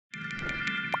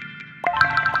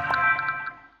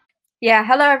Yeah,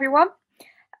 hello everyone.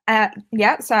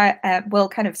 So I will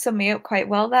kind of sum me up quite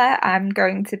well there. I'm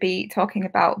going to be talking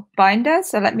about Binder.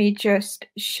 So let me just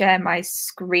share my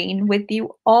screen with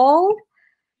you all.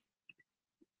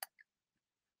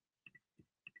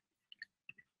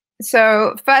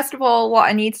 So first of all, what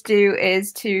I need to do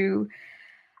is to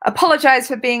apologize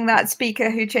for being that speaker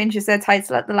who changes their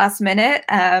title at the last minute.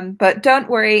 But don't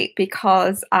worry,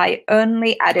 because I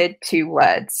only added 2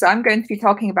 words. So I'm going to be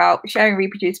talking about sharing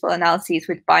reproducible analyses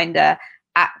with Binder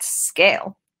at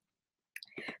scale.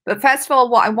 But first of all,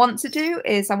 what I want to do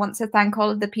is I want to thank all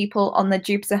of the people on the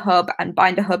Jupyter Hub and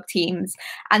Binder Hub teams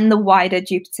and the wider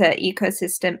Jupyter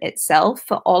ecosystem itself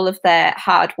for all of their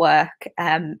hard work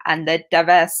and the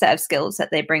diverse set of skills that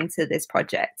they bring to this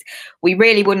project. We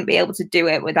really wouldn't be able to do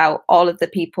it without all of the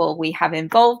people we have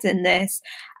involved in this.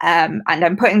 And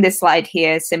I'm putting this slide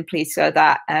here simply so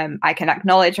that I can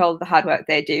acknowledge all of the hard work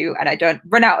they do and I don't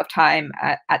run out of time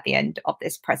at the end of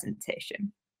this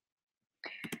presentation.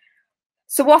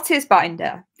 So what is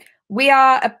Binder? We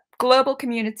are a global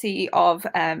community of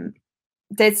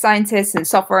data scientists and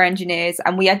software engineers,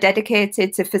 and we are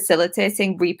dedicated to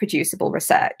facilitating reproducible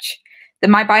research. The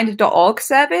mybinder.org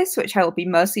service, which I will be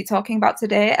mostly talking about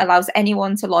today, allows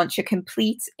anyone to launch a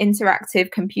complete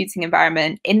interactive computing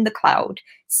environment in the cloud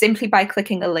simply by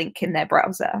clicking a link in their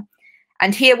browser.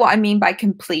 And here what I mean by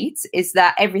complete is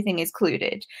that everything is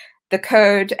included. The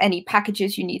code, any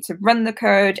packages you need to run the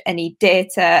code, any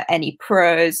data, any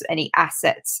pros, any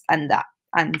assets, and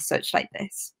such like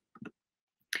this.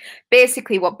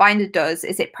 Basically, what Binder does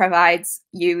is it provides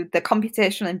you the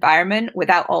computational environment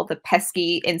without all the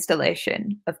pesky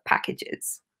installation of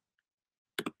packages.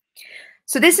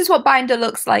 So this is what Binder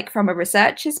looks like from a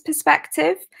researcher's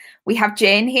perspective. We have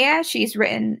Jane here. She's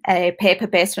written a paper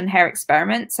based on her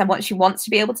experiments. And what she wants to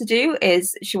be able to do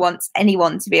is she wants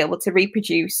anyone to be able to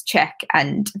reproduce, check,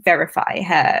 and verify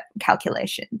her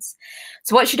calculations.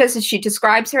 So what she does is she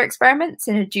describes her experiments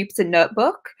in a Jupyter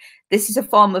notebook. This is a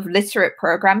form of literate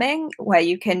programming where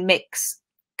you can mix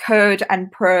code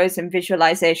and prose and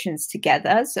visualizations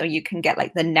together, so you can get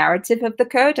like the narrative of the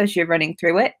code as you're running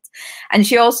through it. And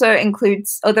she also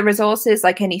includes other resources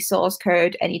like any source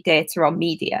code, any data or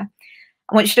media.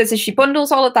 And what she does is she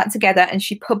bundles all of that together and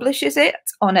she publishes it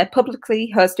on a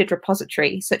publicly hosted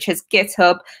repository such as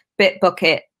GitHub,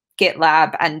 Bitbucket,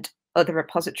 GitLab, and other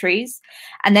repositories.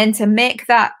 And then to make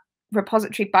that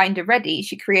repository Binder ready,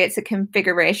 she creates a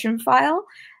configuration file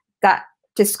that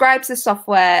describes the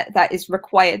software that is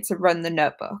required to run the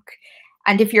notebook.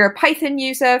 And if you're a Python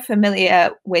user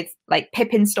familiar with like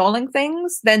pip installing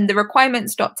things, then the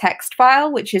requirements.txt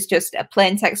file, which is just a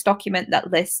plain text document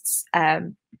that lists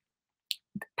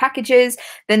packages,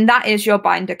 then that is your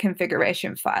Binder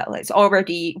configuration file. It's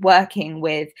already working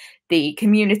with the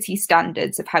community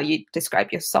standards of how you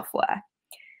describe your software.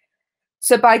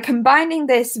 So by combining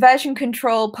this version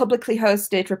control publicly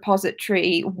hosted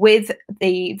repository with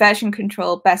the version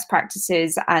control best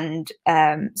practices and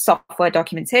software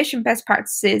documentation best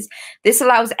practices, this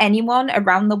allows anyone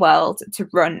around the world to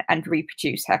run and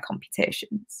reproduce her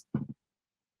computations.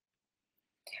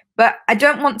 But I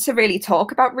don't want to really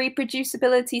talk about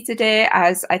reproducibility today,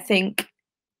 as I think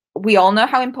we all know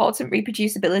how important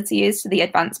reproducibility is to the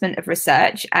advancement of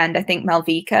research. And I think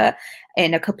Malvika,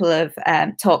 in a couple of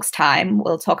talks' time,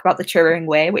 will talk about the Turing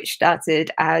Way, which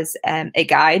started as a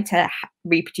guide to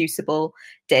reproducible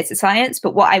data science.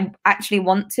 But what I actually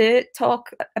want to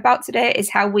talk about today is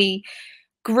how we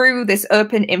grew this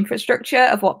open infrastructure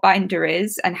of what Binder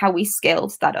is and how we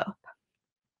scaled that up.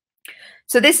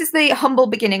 So this is the humble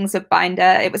beginnings of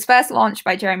Binder. It was first launched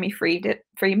by Jeremy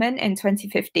Freeman in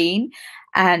 2015.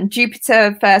 And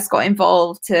Jupyter first got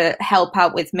involved to help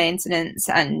out with maintenance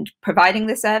and providing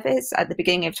the service at the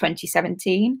beginning of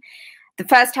 2017. The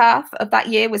first half of that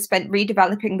year was spent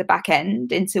redeveloping the back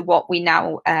end into what we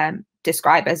now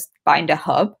describe as Binder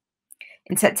Hub.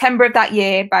 In September of that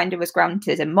year, Binder was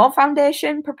granted a More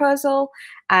Foundation proposal,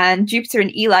 and Jupyter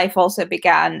and eLife also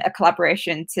began a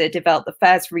collaboration to develop the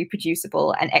first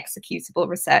reproducible and executable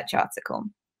research article.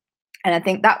 And I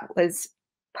think that was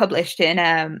published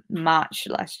in March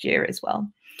last year as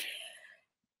well.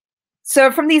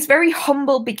 So from these very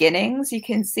humble beginnings, you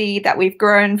can see that we've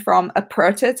grown from a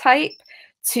prototype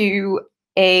to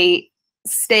a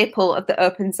staple of the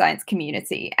open science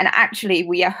community. And actually,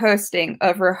 we are hosting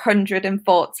over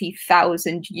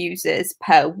 140,000 users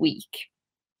per week.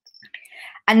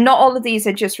 And not all of these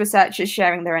are just researchers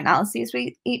sharing their analyses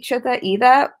with each other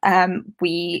either.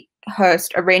 We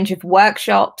host a range of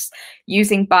workshops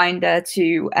using Binder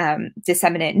to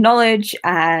disseminate knowledge,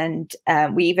 and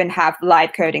we even have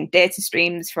live coding data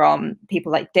streams from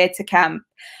people like DataCamp.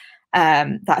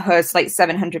 that hosts like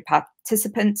 700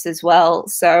 participants as well.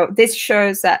 So this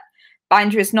shows that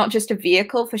Binder is not just a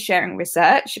vehicle for sharing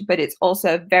research, but it's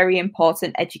also a very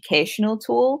important educational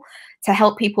tool to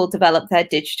help people develop their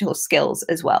digital skills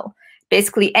as well.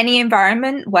 Basically, any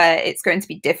environment where it's going to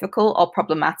be difficult or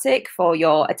problematic for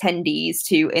your attendees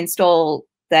to install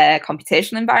their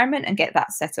computational environment and get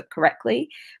that set up correctly,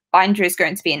 Binder is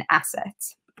going to be an asset.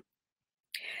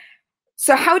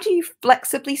 So how do you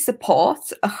flexibly support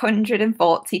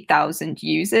 140,000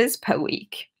 users per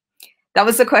week? That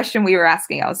was the question we were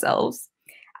asking ourselves.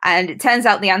 And it turns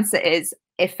out the answer is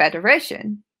a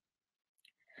federation.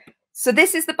 So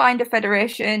this is the Binder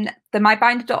Federation. The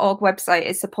mybinder.org website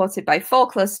is supported by 4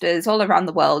 clusters all around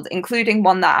the world, including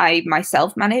one that I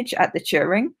myself manage at the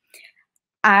Turing.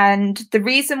 And the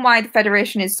reason why the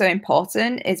federation is so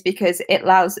important is because it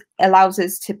allows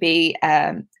us to be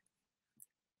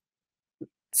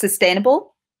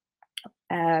sustainable.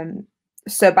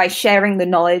 So by sharing the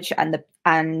knowledge and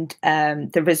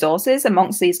the resources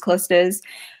amongst these clusters,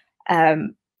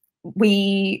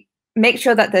 we make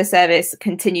sure that the service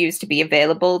continues to be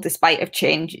available in spite of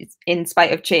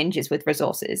changes with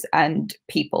resources and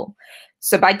people.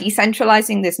 So by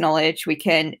decentralizing this knowledge, we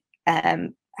can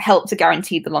help to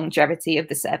guarantee the longevity of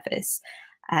the service.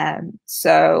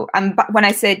 So when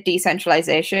I say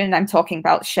decentralization, I'm talking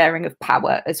about sharing of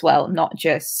power as well, not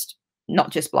just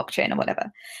blockchain or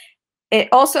whatever. It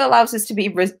also allows us to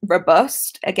be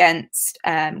robust against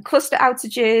cluster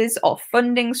outages or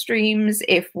funding streams.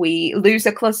 If we lose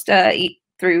a cluster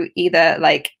through either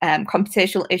like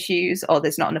computational issues, or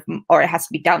there's not enough, or it has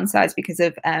to be downsized because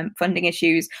of funding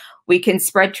issues, we can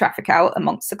spread traffic out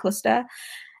amongst the cluster.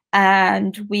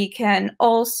 And we can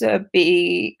also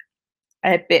be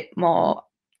a bit more,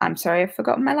 I'm sorry, I've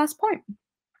forgotten my last point.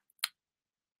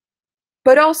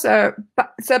 But also,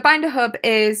 so Binder Hub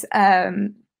is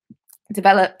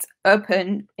developed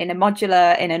open in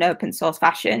an open source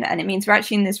fashion. And it means we're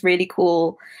actually in this really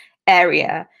cool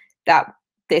area that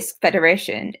this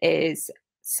federation is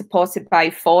supported by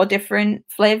 4 different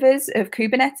flavors of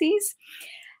Kubernetes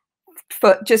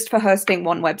just for hosting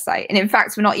one website. And in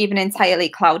fact, we're not even entirely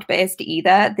cloud-based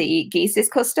either. The Genesis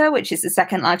cluster, which is the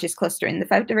 2nd largest cluster in the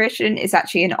federation, is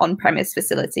actually an on-premise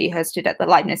facility hosted at the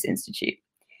Leibniz Institute.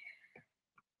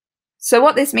 So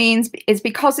what this means is,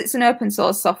 because it's an open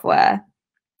source software,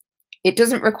 it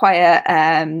doesn't require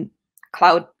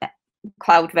cloud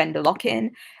vendor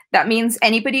lock-in. That means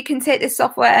anybody can take this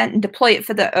software and deploy it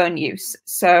for their own use.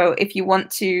 So if you want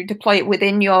to deploy it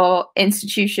within your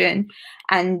institution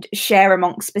and share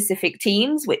amongst specific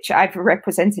teams, which I've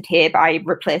represented here by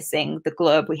replacing the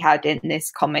globe we had in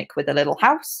this comic with a little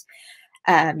house,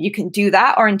 you can do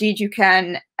that. Or indeed, you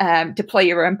can deploy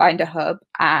your own Binder Hub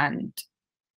and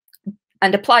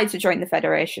apply to join the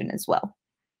federation as well.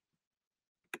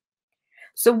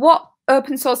 So what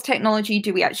open source technology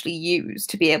do we actually use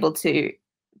to be able to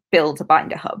build a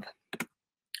Binder Hub?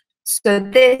 So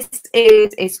this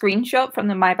is a screenshot from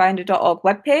the mybinder.org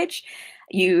webpage.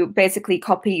 You basically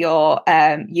copy your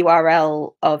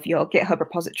URL of your GitHub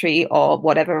repository or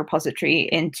whatever repository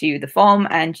into the form,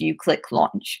 and you click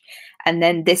launch. And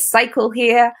then this cycle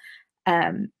here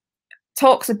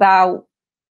talks about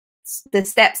the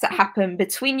steps that happen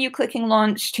between you clicking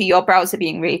launch to your browser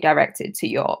being redirected to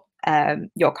your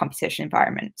computation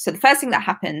environment. So the first thing that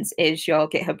happens is your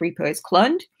GitHub repo is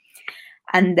cloned,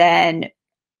 and then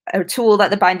a tool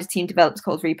that the Binder team develops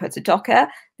called repo to Docker.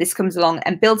 This comes along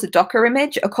and builds a Docker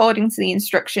image according to the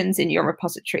instructions in your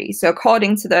repository. So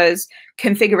according to those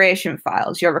configuration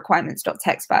files, your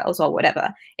requirements.txt files or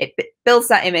whatever, it builds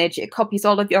that image, it copies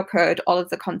all of your code, all of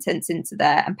the contents into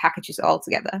there, and packages it all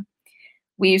together.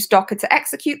 We use Docker to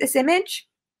execute this image.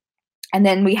 And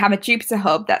then we have a Jupyter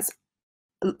Hub that's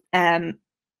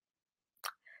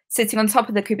sitting on top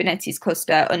of the Kubernetes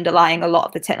cluster, underlying a lot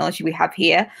of the technology we have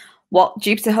here. What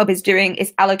Jupyter Hub is doing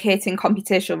is allocating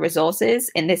computational resources,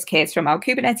 in this case from our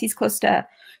Kubernetes cluster,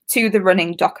 to the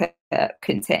running Docker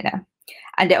container.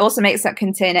 And it also makes that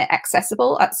container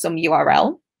accessible at some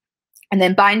URL. And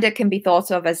then Binder can be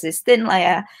thought of as this thin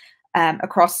layer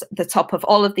across the top of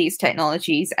all of these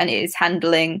technologies, and it is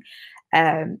handling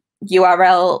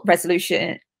URL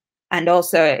resolution, and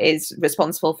also is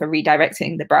responsible for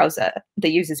redirecting the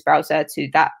user's browser to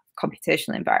that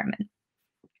computational environment.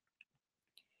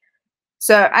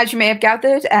 So as you may have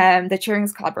gathered, the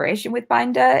Turing's collaboration with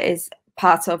Binder is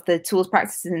part of the Tools,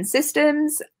 Practices and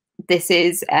Systems. This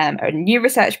is a new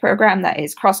research program that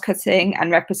is cross-cutting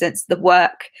and represents the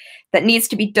work that needs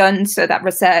to be done so that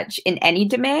research in any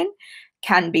domain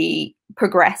can be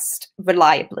progressed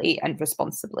reliably and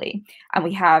responsibly. And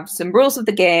we have some rules of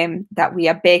the game that we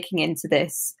are baking into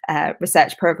this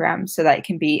research program so that it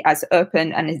can be as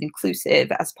open and as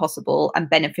inclusive as possible and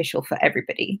beneficial for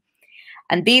everybody.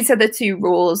 And these are the two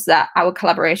rules that our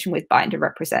collaboration with Binder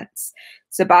represents.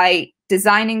 So by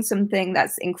designing something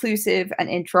that's inclusive and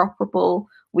interoperable,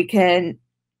 we can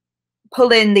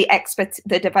pull in the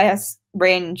diverse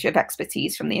range of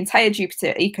expertise from the entire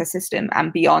Jupyter ecosystem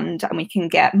and beyond, and we can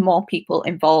get more people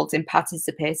involved in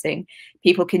participating.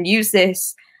 People can use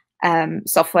this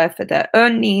software for their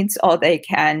own needs, or they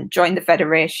can join the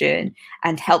federation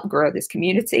and help grow this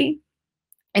community.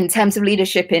 In terms of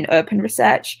leadership in open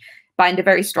research, Binder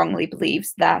very strongly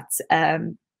believes that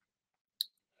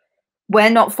we're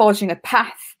not forging a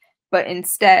path, but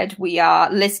instead we are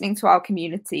listening to our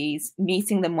communities,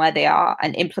 meeting them where they are,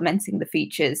 and implementing the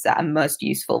features that are most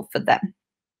useful for them.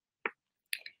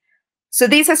 So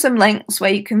these are some links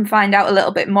where you can find out a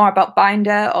little bit more about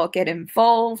Binder or get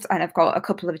involved. And I've got a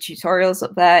couple of tutorials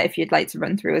up there if you'd like to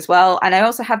run through as well. And I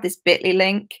also have this bit.ly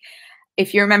link.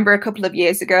 If you remember, a couple of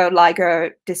years ago,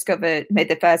 LIGO made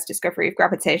the first discovery of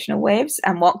gravitational waves.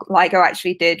 And what LIGO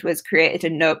actually did was created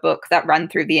a notebook that ran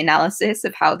through the analysis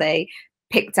of how they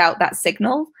picked out that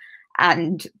signal,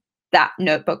 and that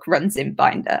notebook runs in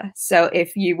Binder. So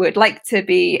if you would like to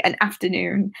be an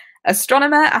afternoon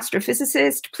astronomer,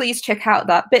 astrophysicist, please check out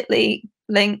that bit.ly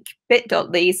link,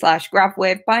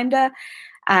 bit.ly/gravwavebinder,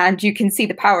 and you can see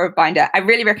the power of Binder. I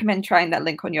really recommend trying that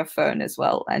link on your phone as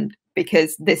well, and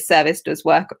because this service does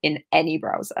work in any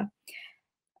browser.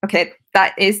 Okay,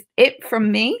 that is it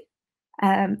from me.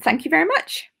 Thank you very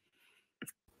much.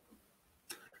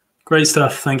 Great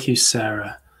stuff. Thank you,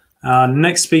 Sarah. Our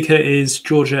next speaker is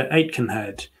Georgia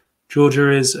Aitkenhead.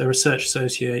 Georgia is a research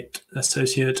associate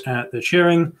at the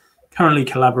Turing, currently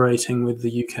collaborating with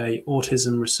the UK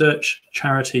autism research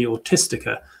charity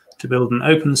Autistica to build an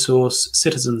open source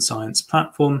citizen science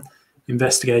platform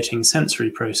investigating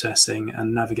sensory processing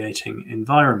and navigating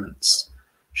environments.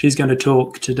 She's going to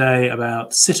talk today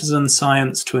about citizen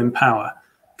science to empower,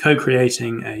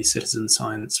 co-creating a citizen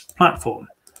science platform.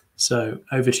 So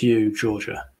over to you,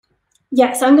 Georgia.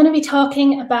 Yeah, so I'm going to be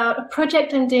talking about a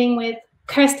project I'm doing with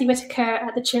Kirstie Whitaker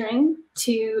at the Turing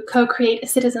to co-create a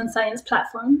citizen science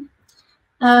platform.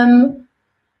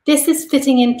 This is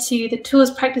fitting into the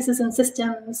tools, practices, and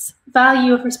systems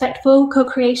value of respectful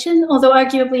co-creation, although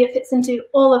arguably it fits into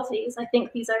all of these. I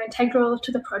think these are integral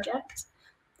to the project.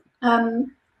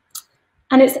 And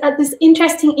it's at this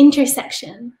interesting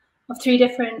intersection of three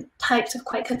different types of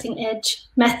quite cutting edge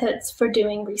methods for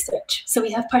doing research. So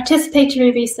we have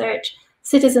participatory research,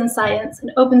 citizen science, and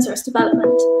open source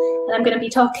development. And I'm going to be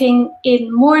talking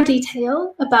in more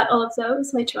detail about all of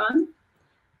those later on.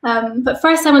 But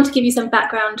first I want to give you some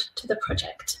background to the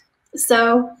project.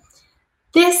 So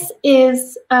this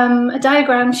is a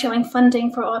diagram showing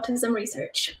funding for autism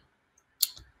research.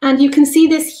 And you can see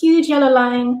this huge yellow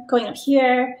line going up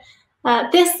here.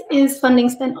 This is funding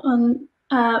spent on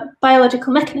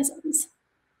biological mechanisms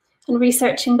and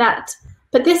researching that.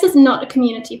 But this is not a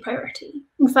community priority.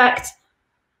 In fact,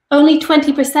 only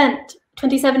 20%,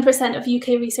 27% of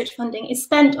UK research funding is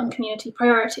spent on community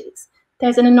priorities.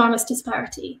 There's an enormous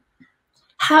disparity.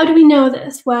 How do we know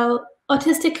this? Well,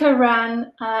 Autistica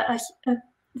ran a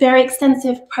very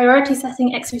extensive priority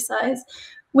setting exercise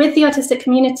with the autistic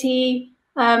community.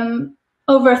 Over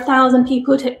 1,000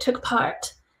 people took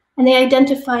part. And they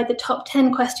identified the top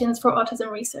 10 questions for autism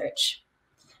research.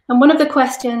 And one of the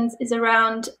questions is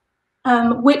around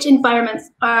which environments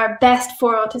are best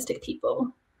for autistic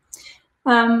people.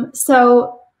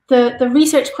 So the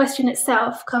research question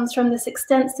itself comes from this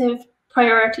extensive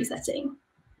priority setting.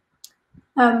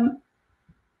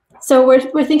 So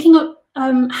we're thinking of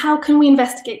how can we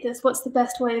investigate this? What's the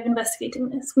best way of investigating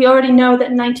this? We already know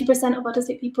that 90% of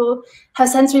autistic people have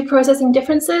sensory processing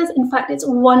differences. In fact, it's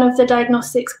one of the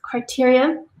diagnostics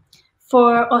criteria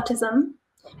for autism.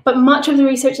 But much of the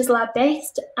research is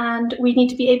lab-based, and we need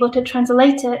to be able to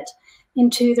translate it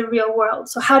into the real world.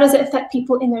 So how does it affect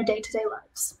people in their day-to-day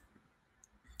lives?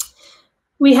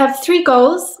 We have three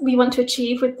goals we want to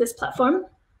achieve with this platform.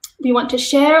 We want to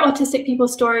share autistic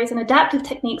people's stories and adaptive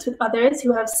techniques with others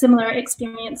who have similar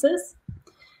experiences,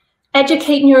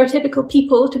 educate neurotypical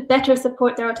people to better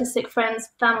support their autistic friends,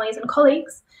 families, and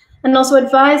colleagues, and also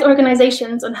advise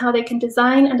organizations on how they can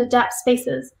design and adapt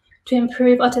spaces to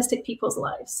improve autistic people's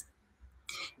lives.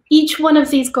 Each one of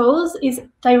these goals is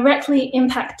directly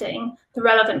impacting the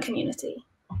relevant community.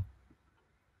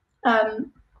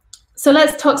 So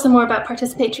let's talk some more about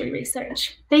participatory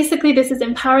research. Basically, this is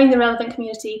empowering the relevant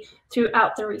community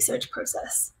throughout the research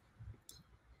process.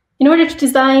 In order to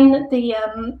design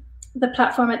the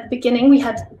platform at the beginning, we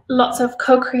had lots of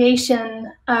co-creation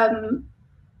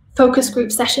focus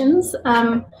group sessions.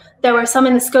 There were some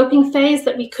in the scoping phase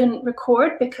that we couldn't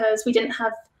record because we didn't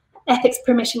have ethics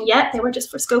permission yet. They were just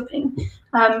for scoping.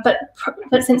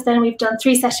 But since then, we've done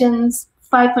 3 sessions,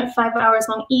 5.5 hours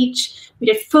long each. We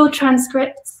did full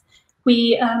transcripts.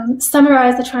 We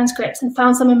summarized the transcripts and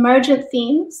found some emergent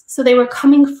themes. So they were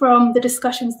coming from the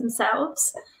discussions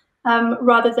themselves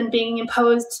rather than being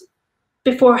imposed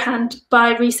beforehand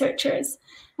by researchers.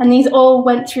 And these all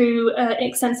went through an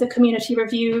extensive community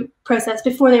review process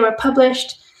before they were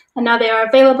published. And now they are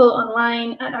available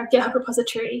online at our GitHub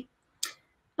repository.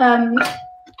 And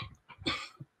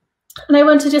I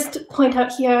want to just point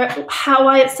out here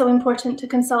why it's so important to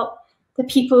consult the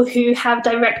people who have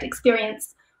direct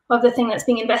experience of the thing that's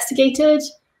being investigated.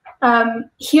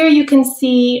 Here you can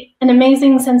see an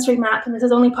amazing sensory map, and this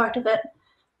is only part of it,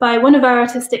 by one of our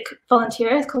artistic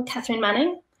volunteers called Catherine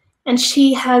Manning. And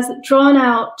she has drawn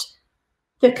out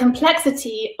the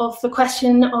complexity of the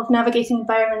question of navigating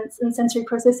environments and sensory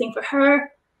processing for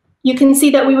her. You can see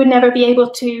that we would never be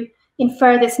able to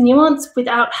infer this nuance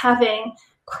without having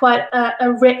quite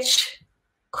a rich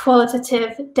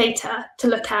qualitative data to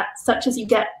look at, such as you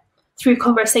get through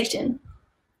conversation.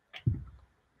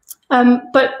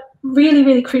 But really,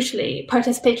 really crucially,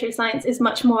 participatory science is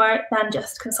much more than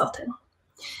just consulting.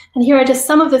 And here are just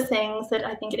some of the things that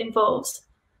I think it involves.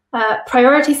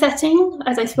 Priority setting,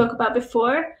 as I spoke about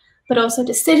before, but also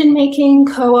decision-making,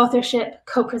 co-authorship,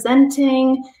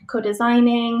 co-presenting,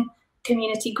 co-designing,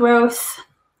 community growth.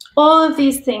 All of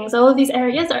these things, all of these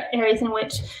areas are areas in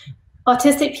which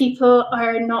autistic people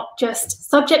are not just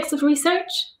subjects of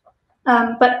research,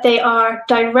 but they are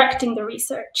directing the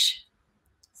research.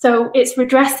 So it's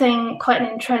redressing quite an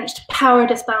entrenched power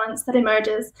disbalance that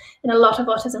emerges in a lot of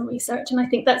autism research, and I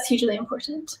think that's hugely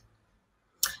important.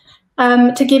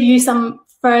 To give you some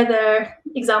further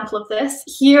example of this,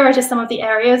 here are just some of the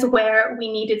areas where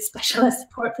we needed specialist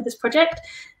support for this project.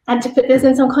 And to put this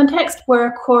in some context, we're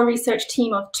a core research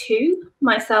team of 2,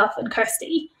 myself and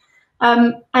Kirstie.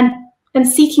 And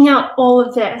seeking out all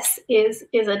of this is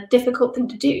a difficult thing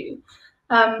to do.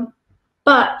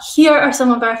 But here are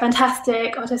some of our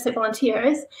fantastic autistic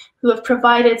volunteers who have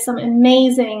provided some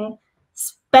amazing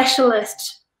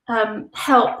specialist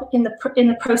help in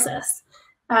the process.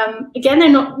 Again, they're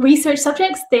not research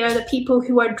subjects. They are the people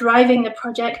who are driving the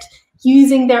project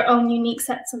using their own unique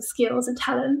sets of skills and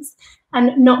talents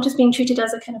and not just being treated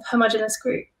as a kind of homogenous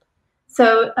group.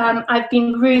 So I've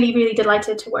been really, really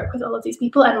delighted to work with all of these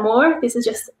people and more. This is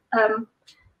just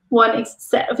one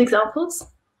set of examples.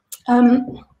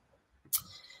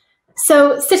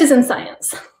 So citizen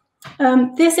science.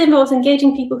 This involves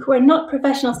engaging people who are not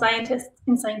professional scientists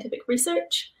in scientific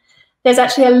research. There's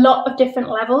actually a lot of different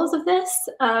levels of this.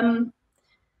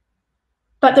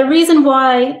 But the reason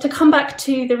why, to come back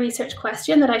to the research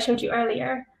question that I showed you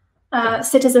earlier,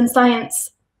 citizen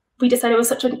science, we decided was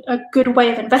such a good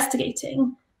way of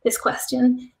investigating this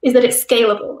question, is that it's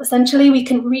scalable. Essentially, we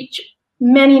can reach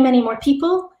many, many more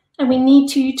people, and we need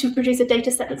to produce a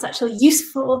data set that's actually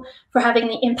useful for having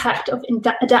the impact of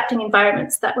adapting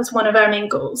environments. That was one of our main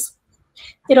goals.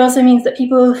 It also means that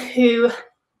people who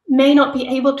may not be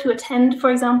able to attend,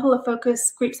 for example, a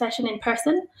focus group session in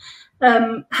person,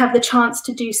 have the chance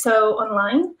to do so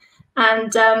online.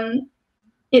 And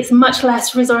it's much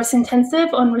less resource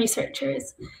intensive on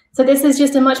researchers. So this is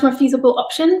just a much more feasible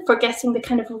option for getting the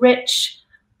kind of rich,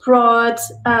 broad,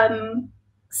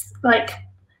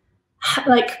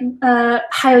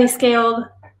 highly scaled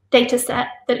data set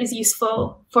that is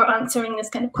useful for answering this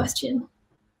kind of question.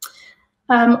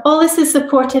 All this is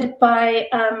supported by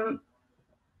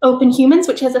Open Humans,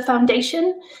 which is a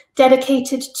foundation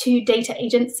dedicated to data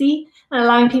agency and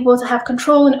allowing people to have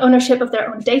control and ownership of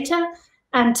their own data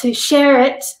and to share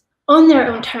it on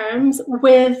their own terms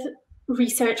with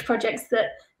research projects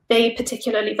that they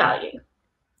particularly value.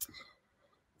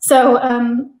 So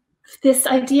this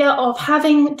idea of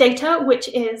having data which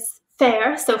is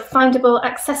fair, so findable,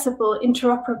 accessible,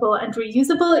 interoperable, and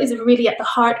reusable is really at the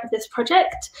heart of this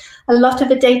project. A lot of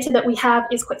the data that we have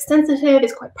is quite sensitive,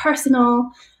 is quite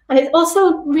personal, and it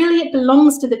also really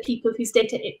belongs to the people whose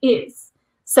data it is.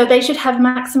 So they should have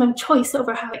maximum choice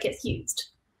over how it gets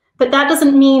used. But that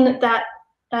doesn't mean that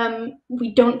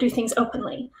we don't do things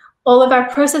openly. All of our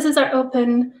processes are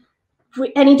open.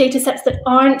 Any data sets that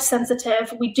aren't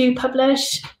sensitive, we do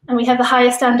publish, and we have the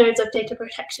highest standards of data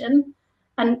protection.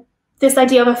 And this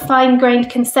idea of a fine-grained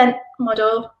consent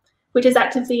model, which is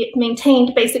actively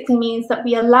maintained, basically means that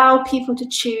we allow people to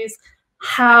choose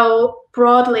how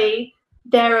broadly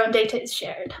their own data is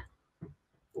shared.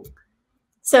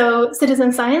 So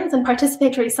citizen science and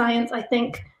participatory science, I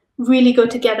think, really go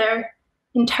together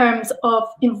in terms of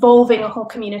involving a whole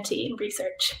community in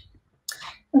research.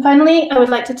 And finally, I would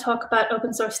like to talk about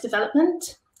open source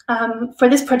development. For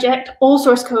this project, all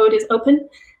source code is open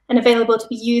and available to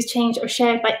be used, changed, or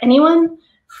shared by anyone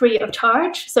free of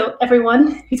charge. So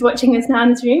everyone who's watching this now in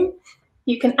this room,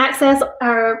 you can access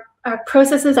our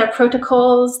processes, our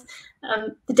protocols,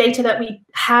 the data that we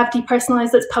have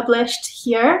depersonalized that's published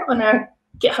here on our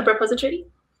GitHub repository.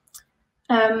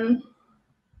 I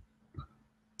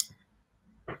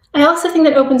also think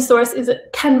that open source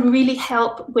can really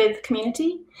help with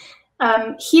community.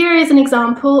 Here is an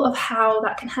example of how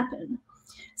that can happen.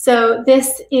 So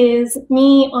this is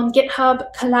me on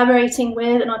GitHub collaborating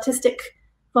with an autistic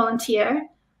volunteer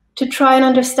to try and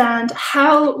understand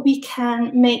how we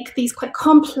can make these quite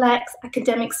complex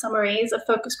academic summaries of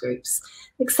focus groups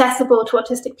accessible to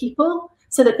autistic people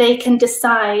so that they can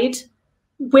decide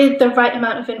with the right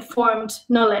amount of informed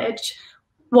knowledge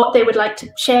what they would like to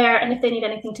share and if they need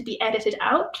anything to be edited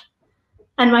out.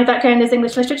 And my background is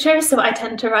English literature, so I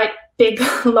tend to write big,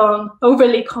 long,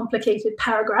 overly complicated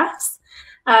paragraphs.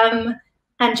 And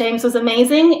James was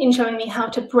amazing in showing me how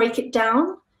to break it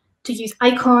down, to use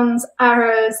icons,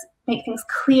 arrows, make things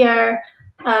clear.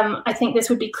 I think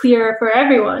this would be clearer for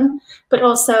everyone, but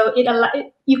also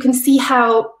you can see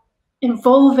how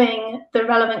involving the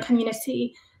relevant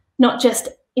community, not just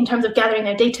in terms of gathering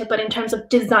their data, but in terms of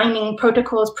designing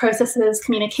protocols, processes,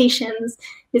 communications,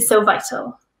 is so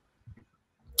vital.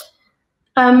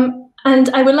 And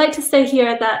I would like to say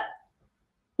here that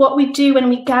what we do when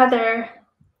we gather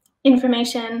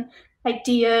information,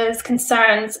 ideas,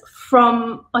 concerns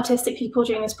from autistic people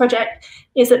during this project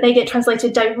is that they get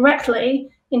translated directly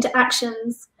into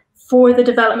actions for the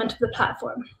development of the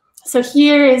platform. So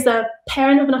here is a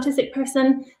parent of an autistic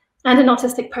person and an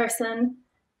autistic person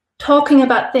talking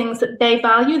about things that they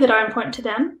value that are important to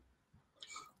them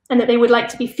and that they would like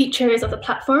to be features of the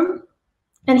platform.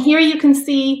 And here you can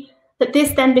see that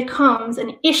this then becomes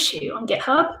an issue on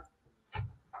GitHub.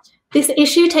 This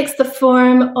issue takes the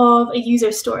form of a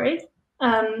user story.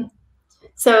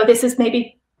 So this is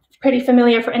maybe pretty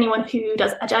familiar for anyone who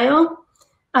does Agile.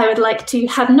 I would like to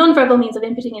have nonverbal means of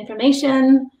inputting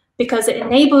information because it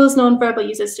enables nonverbal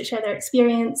users to share their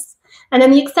experience. And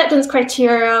then the acceptance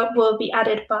criteria will be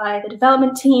added by the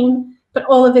development team, but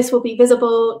all of this will be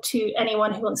visible to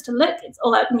anyone who wants to look. It's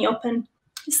all out in the open.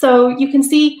 So you can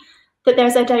see that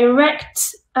there's a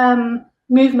direct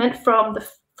movement from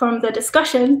the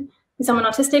discussion with someone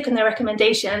autistic and their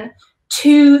recommendation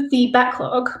to the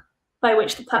backlog by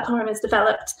which the platform is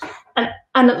developed.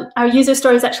 And our user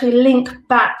stories actually link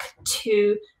back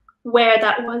to where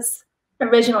that was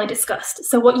originally discussed.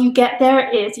 So what you get there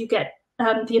is you get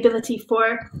the ability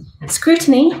for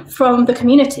scrutiny from the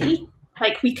community,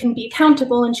 like we can be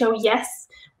accountable and show, yes,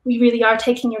 we really are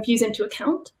taking your views into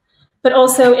account, but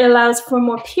also it allows for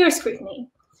more peer scrutiny.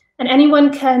 And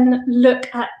anyone can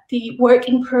look at the work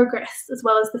in progress as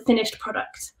well as the finished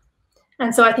product.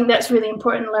 And so I think that's really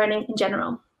important learning in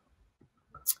general.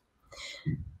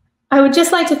 I would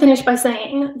just like to finish by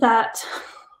saying that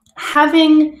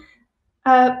having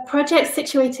a project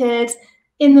situated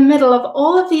in the middle of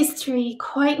all of these three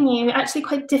quite new, actually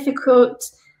quite difficult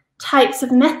types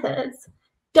of methods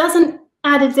doesn't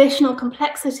add additional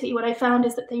complexity. What I found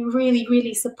is that they really,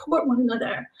 really support one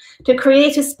another to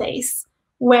create a space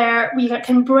where we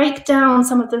can break down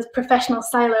some of the professional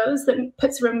silos that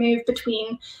puts a remove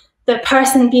between the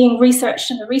person being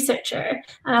researched and the researcher,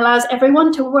 and allows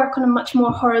everyone to work on a much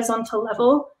more horizontal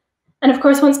level. And of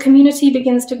course, once community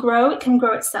begins to grow, it can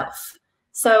grow itself.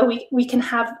 So we can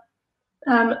have,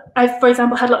 I've, for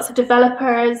example, had lots of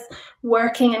developers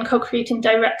working and co-creating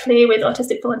directly with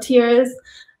autistic volunteers,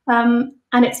 and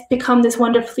it's become this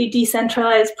wonderfully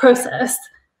decentralized process.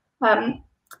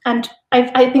 And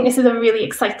I think this is a really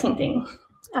exciting thing.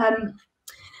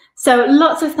 So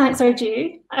lots of thanks are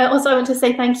due. I also want to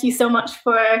say thank you so much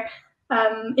for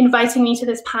inviting me to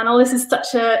this panel. This is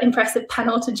such an impressive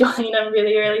panel to join. I'm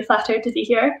really, really flattered to be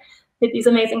here with these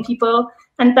amazing people.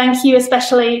 And thank you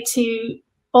especially to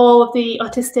all of the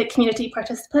autistic community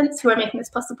participants who are making this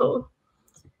possible.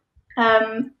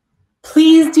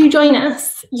 Please do join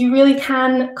us. You really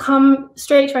can come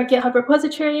straight to our GitHub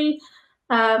repository,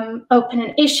 open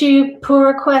an issue, pull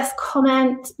request,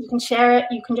 comment, you can share it,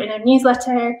 you can join our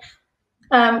newsletter.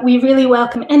 We really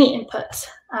welcome any input.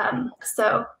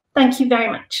 So thank you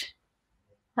very much.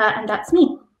 And that's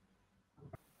me.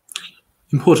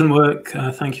 Important work.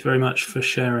 Thank you very much for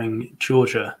sharing,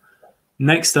 Georgia.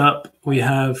 Next up, we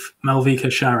have Malvika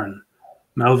Sharan.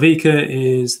 Malvika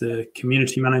is the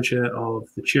community manager of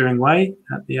the Turing Way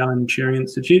at the Alan Turing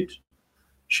Institute.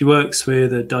 She works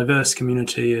with a diverse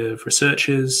community of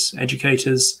researchers,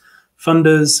 educators,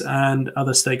 funders, and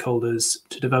other stakeholders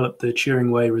to develop the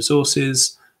Turing Way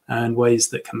resources and ways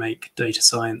that can make data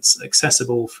science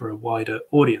accessible for a wider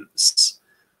audience.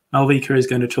 Malvika is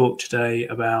going to talk today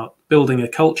about building a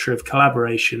culture of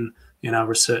collaboration in our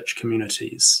research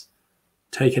communities.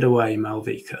 Take it away,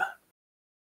 Malvika.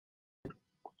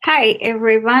 Hi,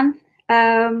 everyone.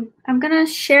 I'm going to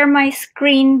share my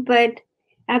screen, but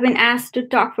I've been asked to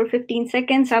talk for 15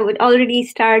 seconds. I would already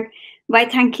start by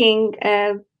thanking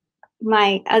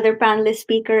my other panelist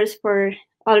speakers for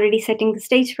already setting the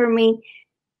stage for me.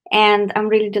 And I'm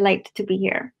really delighted to be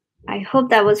here. I hope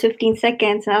that was 15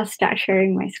 seconds. I'll start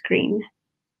sharing my screen.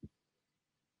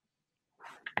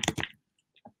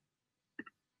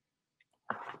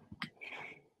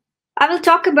 I will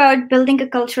talk about building a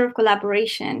culture of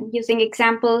collaboration using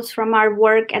examples from our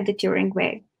work at the Turing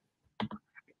Way.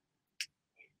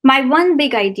 My one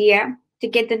big idea to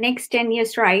get the next 10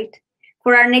 years right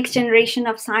for our next generation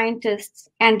of scientists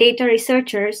and data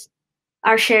researchers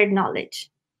are shared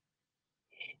knowledge.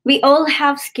 We all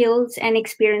have skills and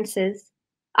experiences,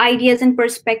 ideas and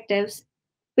perspectives,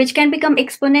 which can become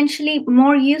exponentially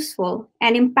more useful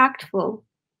and impactful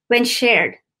when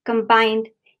shared, combined,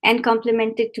 and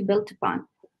complemented to build upon.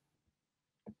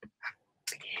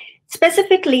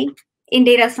 Specifically, in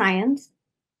data science,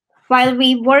 while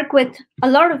we work with a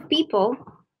lot of people,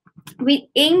 we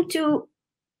aim to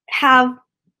have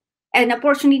an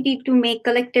opportunity to make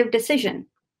collective decisions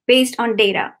based on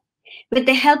data with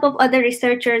the help of other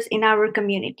researchers in our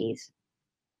communities.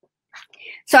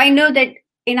 So I know that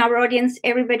in our audience,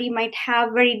 everybody might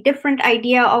have very different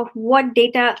idea of what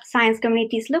data science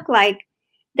communities look like.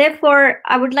 Therefore,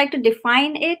 I would like to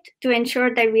define it to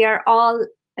ensure that we are all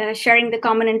sharing the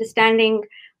common understanding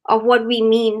of what we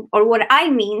mean or what I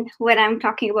mean when I'm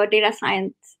talking about data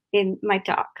science in my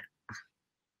talk.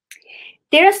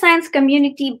 Data science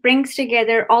community brings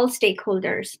together all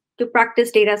stakeholders to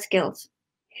practice data skills.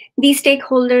 These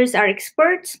stakeholders are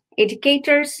experts,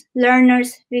 educators,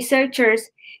 learners, researchers,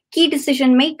 key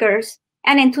decision makers,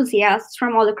 and enthusiasts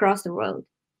from all across the world,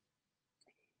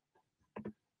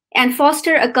 and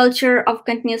foster a culture of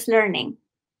continuous learning.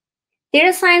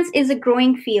 Data science is a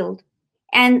growing field,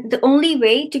 and the only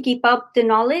way to keep up the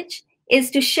knowledge is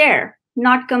to share,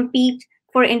 not compete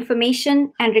for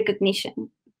information and recognition.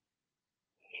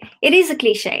 It is a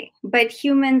cliche, but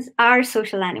humans are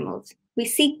social animals. We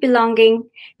seek belonging.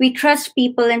 We trust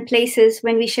people and places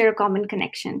when we share a common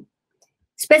connection.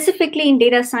 Specifically in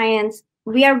data science,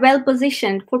 we are well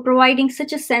positioned for providing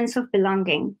such a sense of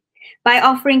belonging by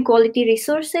offering quality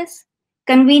resources,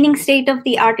 convening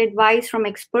state-of-the-art advice from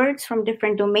experts from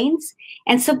different domains,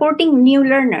 and supporting new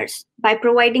learners by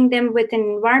providing them with an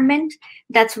environment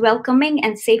that's welcoming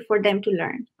and safe for them to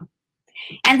learn.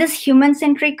 And this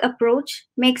human-centric approach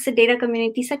makes the data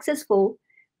community successful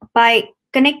by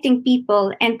connecting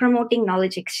people and promoting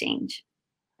knowledge exchange.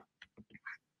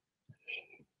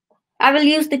 I will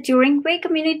use the Turing Way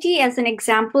community as an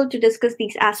example to discuss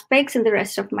these aspects in the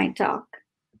rest of my talk.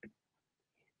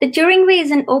 The Turing Way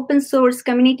is an open source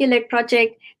community-led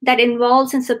project that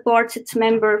involves and supports its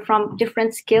members from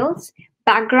different skills,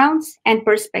 backgrounds, and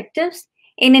perspectives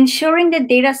in ensuring that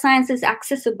data science is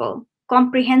accessible,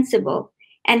 comprehensible,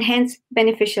 and hence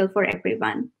beneficial for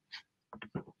everyone.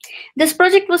 This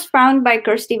project was founded by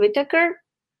Kirstie Whitaker,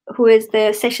 who is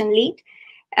the session lead.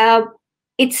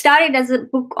 It started as a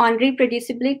book on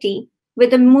reproducibility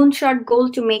with a moonshot goal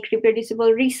to make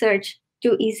reproducible research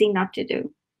too easy not to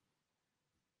do.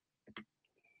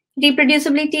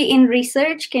 Reproducibility in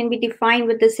research can be defined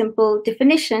with a simple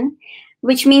definition,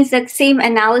 which means that same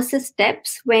analysis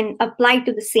steps, when applied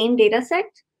to the same data set,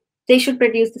 they should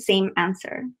produce the same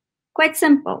answer. Quite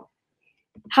simple.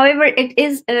 However, it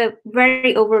is a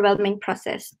very overwhelming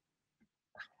process.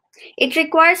 It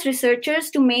requires researchers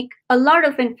to make a lot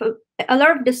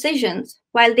of decisions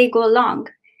while they go along,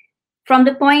 from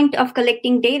the point of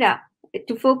collecting data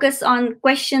to focus on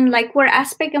questions like what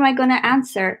aspect am I going to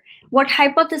answer? What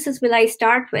hypothesis will I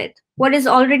start with? What is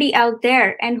already out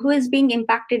there and who is being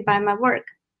impacted by my work?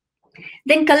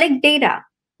 Then collect data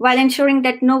while ensuring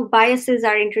that no biases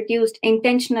are introduced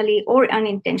intentionally or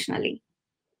unintentionally.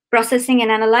 Processing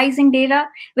and analyzing data,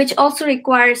 which also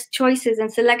requires choices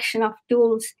and selection of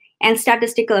tools and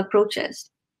statistical approaches.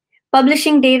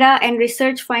 Publishing data and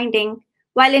research finding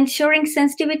while ensuring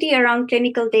sensitivity around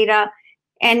clinical data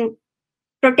and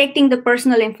protecting the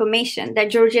personal information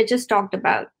that Georgia just talked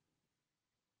about.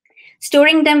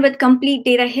 storing them with complete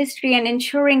data history and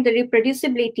ensuring the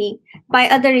reproducibility by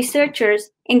other researchers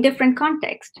in different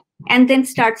contexts, and then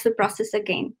starts the process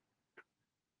again.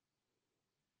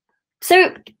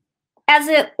 So as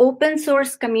an open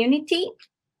source community,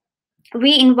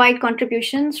 we invite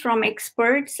contributions from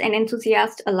experts and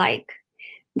enthusiasts alike.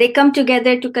 They come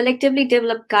together to collectively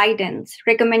develop guidance,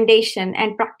 recommendation,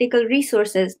 and practical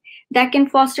resources that can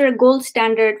foster a gold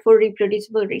standard for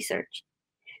reproducible research.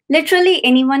 Literally,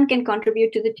 anyone can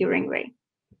contribute to the Turing Way.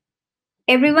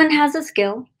 Everyone has a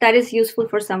skill that is useful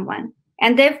for someone,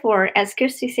 and therefore, as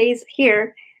Kirstie says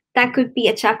here, that could be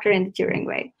a chapter in the Turing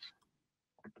Way.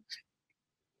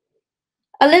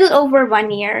 A little over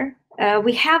 1 year,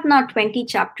 we have now 20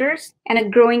 chapters and a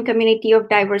growing community of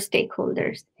diverse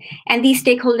stakeholders. And these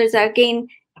stakeholders are, again,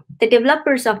 the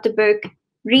developers of the book,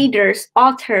 readers,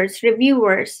 authors,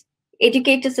 reviewers,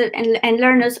 educators, and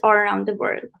learners all around the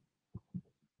world.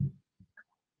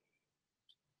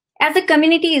 As the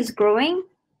community is growing,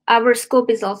 our scope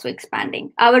is also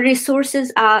expanding. Our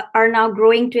resources are now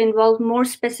growing to involve more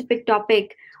specific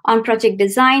topics on project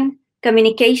design,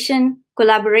 communication,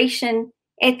 collaboration,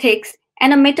 ethics,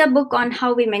 and a meta book on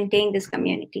how we maintain this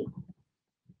community.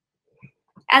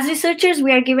 As researchers,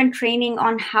 we are given training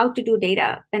on how to do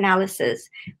data analysis,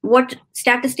 what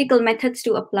statistical methods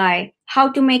to apply,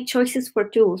 how to make choices for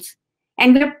tools,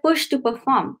 and we are pushed to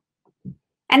perform.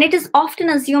 And it is often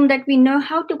assumed that we know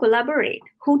how to collaborate,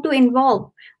 who to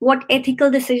involve, what ethical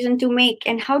decision to make,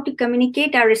 and how to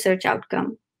communicate our research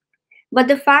outcome. But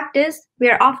the fact is, we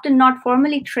are often not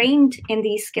formally trained in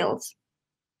these skills.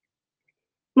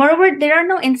 Moreover, there are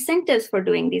no incentives for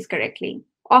doing these correctly.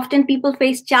 Often people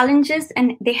face challenges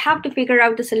and they have to figure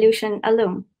out the solution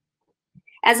alone.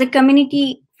 As a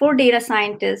community for data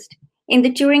scientists, in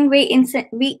the Turing Way,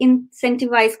 we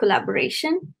incentivize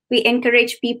collaboration. We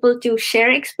encourage people to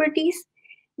share expertise.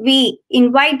 We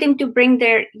invite them to bring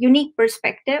their unique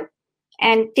perspective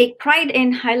and take pride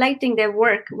in highlighting their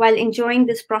work while enjoying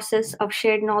this process of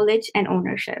shared knowledge and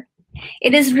ownership.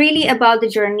 It is really about the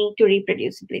journey to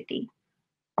reproducibility.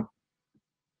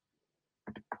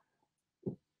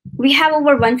 We have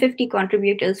over 150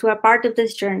 contributors who are part of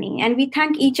this journey, and we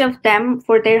thank each of them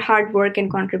for their hard work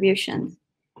and contributions.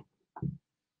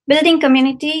 Building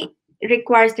community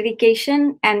requires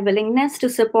dedication and willingness to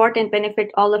support and benefit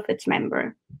all of its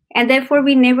members. And therefore,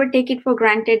 we never take it for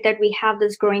granted that we have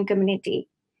this growing community.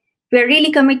 We are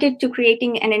really committed to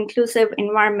creating an inclusive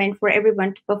environment for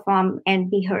everyone to perform and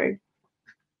be heard.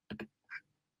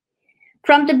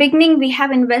 From the beginning, we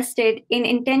have invested in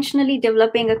intentionally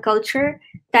developing a culture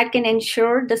that can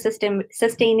ensure the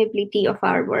sustainability of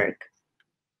our work.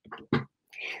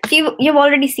 So you've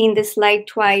already seen this slide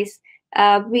twice.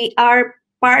 We are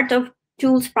part of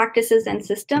tools, practices, and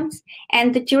systems,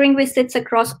 and the Turing Way sits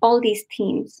across all these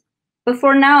themes. But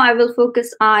for now, I will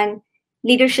focus on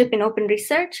leadership in open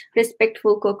research,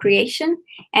 respectful co-creation,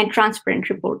 and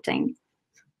transparent reporting.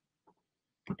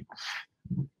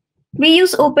 We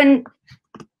use open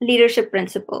leadership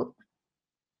principle,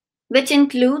 which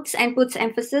includes and puts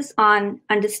emphasis on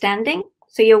understanding.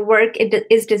 So your work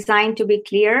is designed to be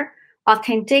clear,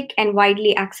 authentic, and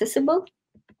widely accessible.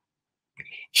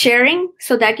 Sharing,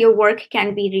 so that your work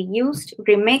can be reused,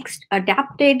 remixed,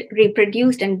 adapted,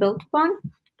 reproduced, and built upon.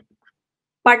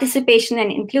 Participation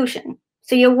and inclusion.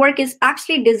 So your work is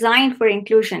actually designed for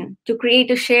inclusion, to create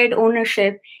a shared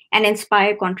ownership and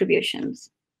inspire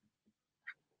contributions.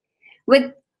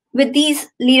 With these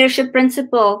leadership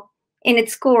principles in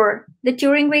its core, the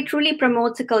Turing Way truly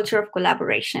promotes a culture of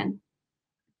collaboration.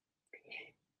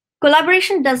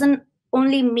 Collaboration doesn't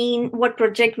only mean what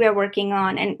project we are working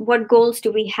on and what goals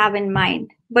do we have in mind,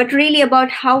 but really about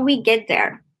how we get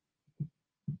there,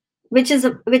 which is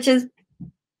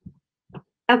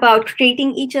about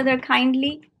treating each other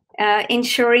kindly,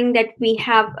 ensuring that we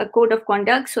have a code of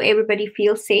conduct so everybody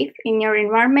feels safe in your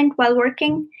environment while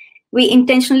working. We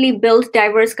intentionally build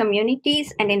diverse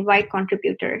communities and invite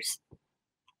contributors.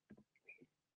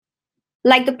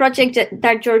 Like the project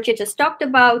that Georgia just talked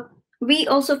about, we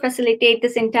also facilitate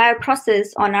this entire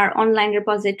process on our online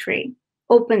repository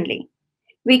openly.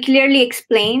 We clearly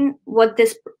explain what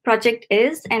this project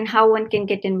is and how one can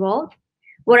get involved,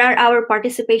 what are our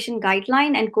participation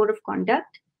guideline and code of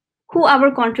conduct, who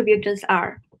our contributors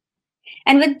are.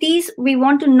 And with these, we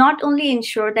want to not only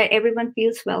ensure that everyone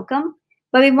feels welcome,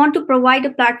 but we want to provide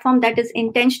a platform that is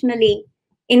intentionally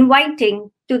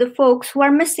inviting to the folks who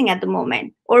are missing at the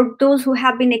moment, or those who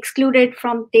have been excluded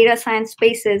from data science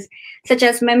spaces, such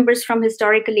as members from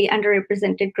historically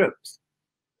underrepresented groups.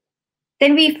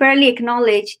 Then we fairly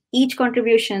acknowledge each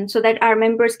contribution so that our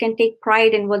members can take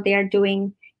pride in what they are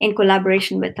doing in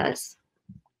collaboration with us.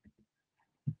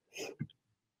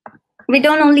 We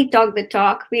don't only talk the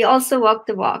talk, we also walk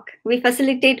the walk. We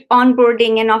facilitate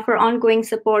onboarding and offer ongoing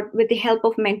support with the help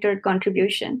of mentored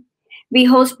contribution. We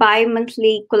host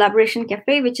bi-monthly Collaboration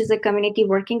Cafe, which is a community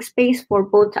working space for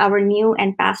both our new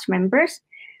and past members.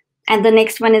 And the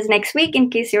next one is next week in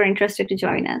case you're interested to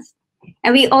join us.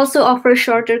 And we also offer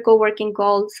shorter co-working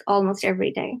calls almost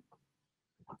every day.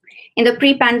 In the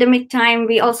pre-pandemic time,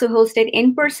 we also hosted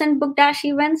in-person Book Dash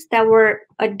events that were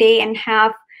a day and a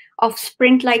half of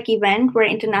sprint-like event where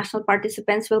international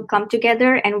participants will come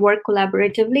together and work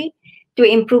collaboratively to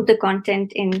improve the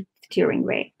content in the Turing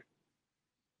way.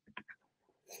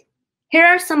 Here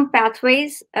are some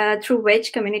pathways through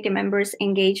which community members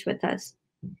engage with us.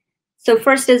 So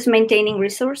first is maintaining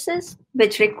resources,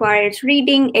 which requires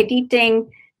reading,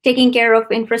 editing, taking care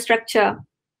of infrastructure,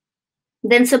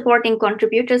 then supporting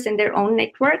contributors in their own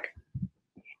network,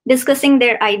 discussing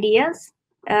their ideas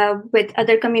with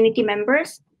other community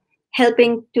members,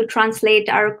 helping to translate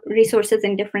our resources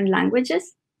in different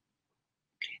languages,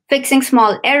 fixing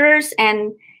small errors,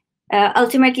 and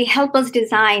ultimately help us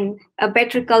design a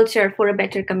better culture for a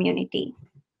better community.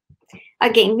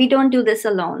 Again, we don't do this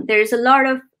alone. There's a lot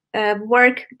of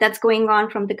work that's going on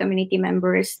from the community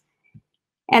members.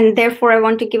 And therefore, I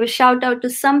want to give a shout out to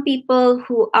some people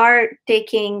who are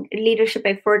taking leadership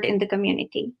effort in the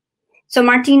community. So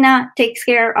Martina takes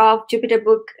care of Jupyter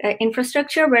Book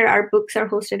infrastructure, where our books are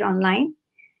hosted online.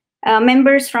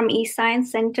 Members from eScience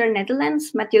Center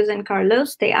Netherlands, Matheus and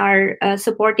Carlos, they are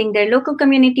supporting their local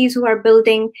communities who are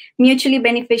building mutually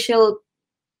beneficial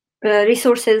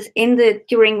resources in the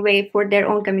Turing way for their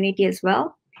own community as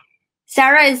well.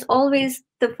 Sarah is always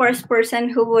the first person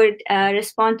who would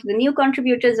respond to the new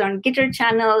contributors on Gitter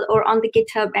channel or on the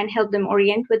GitHub and help them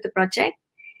orient with the project.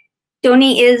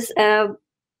 Tony is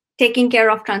taking care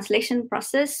of translation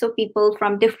process so people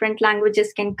from different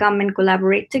languages can come and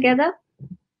collaborate together.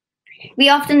 We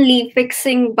often leave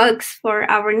fixing bugs for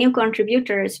our new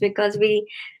contributors because we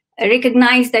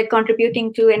recognize that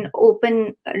contributing to an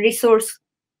open resource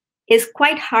is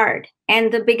quite hard.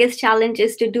 And the biggest challenge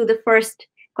is to do the first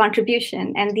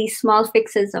contribution. And these small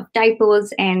fixes of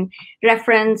typos and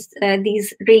reference,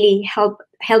 these really help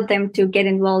them to get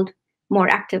involved more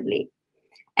actively.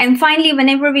 And finally,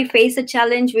 whenever we face a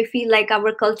challenge, we feel like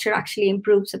our culture actually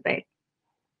improves a bit.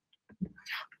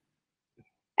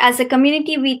 As a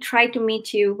community, we try to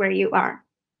meet you where you are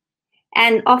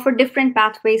and offer different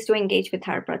pathways to engage with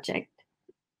our project.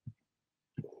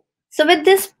 So with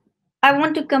this, I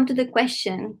want to come to the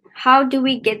question, how do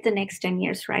we get the next 10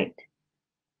 years right?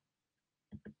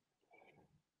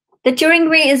 The Turing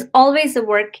way is always a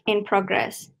work in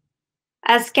progress,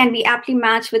 as can be aptly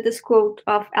matched with this quote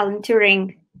of Alan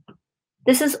Turing.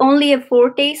 This is only a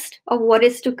foretaste of what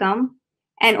is to come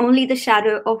and only the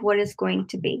shadow of what is going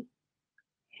to be.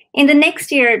 In the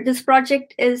next year, this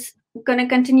project is going to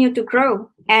continue to grow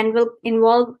and will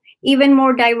involve even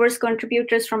more diverse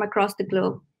contributors from across the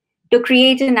globe to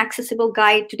create an accessible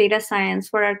guide to data science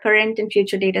for our current and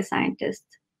future data scientists.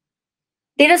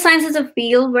 Data science is a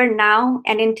field where now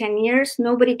and in 10 years,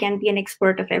 nobody can be an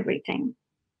expert of everything.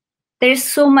 There is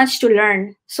so much to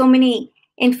learn, so many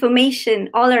information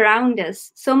all around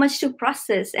us, so much to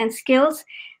process and skills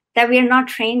that we are not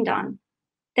trained on,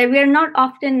 that we are not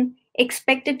often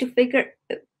expected to figure,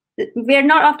 we are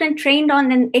not often trained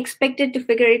on and expected to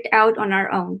figure it out on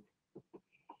our own.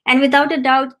 And without a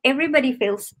doubt, everybody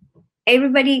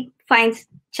finds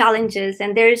challenges,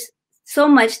 and there's so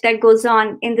much that goes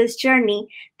on in this journey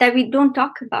that we don't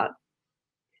talk about.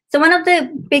 So one of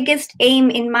the biggest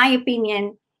aim, in my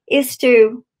opinion, is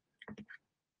to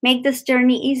make this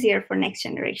journey easier for next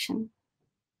generation.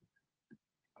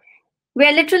 We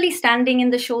are literally standing in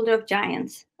the shoulder of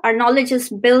giants. Our knowledge is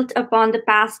built upon the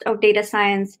past of data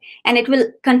science, and it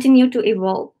will continue to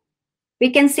evolve.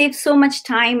 We can save so much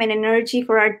time and energy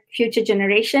for our future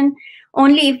generation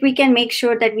only if we can make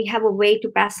sure that we have a way to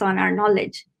pass on our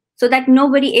knowledge so that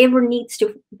nobody ever needs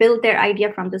to build their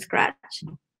idea from the scratch.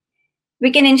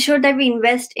 We can ensure that we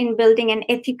invest in building an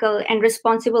ethical and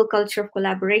responsible culture of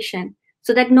collaboration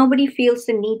so that nobody feels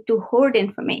the need to hoard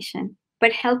information,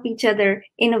 but help each other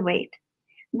innovate,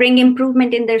 bring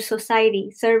improvement in their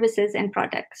society, services, and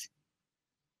products.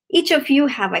 Each of you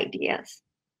have ideas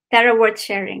that are worth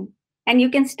sharing, and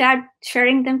you can start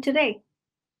sharing them today.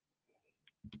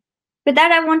 With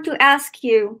that, I want to ask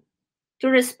you to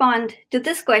respond to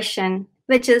this question,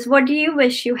 which is, what do you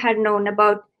wish you had known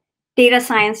about data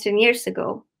science 10 years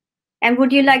ago? And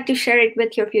would you like to share it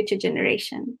with your future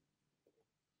generation?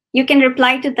 You can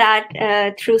reply to that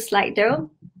through Slido.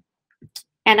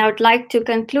 And I would like to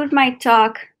conclude my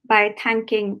talk by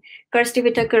thanking Kirstie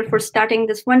Whitaker for starting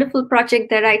this wonderful project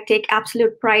that I take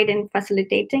absolute pride in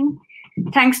facilitating.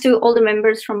 Thanks to all the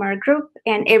members from our group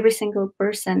and every single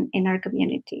person in our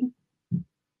community.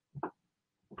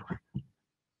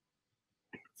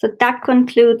 So that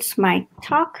concludes my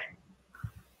talk.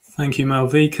 Thank you,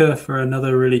 Malvika, for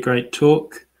another really great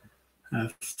talk.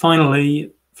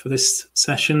 Finally, for this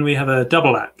session, we have a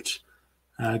double act.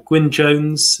 Gwyn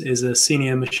Jones is a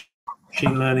senior machine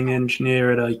learning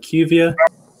engineer at IQVIA.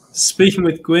 Speaking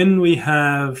with Gwyn, we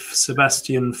have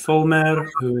Sebastian Vollmer,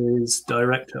 who is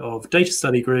director of data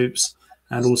study groups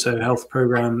and also health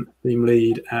program team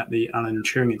lead at the Alan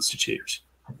Turing Institute.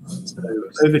 So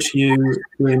over to you,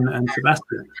 Gwyn and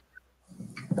Sebastian.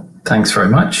 Thanks very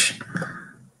much.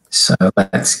 So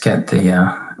let's get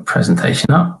the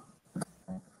presentation up.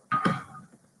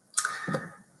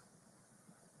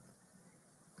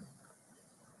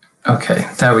 Okay,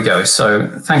 there we go. So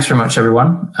thanks very much,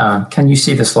 everyone. Can you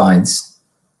see the slides?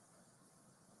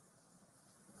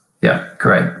 Yeah,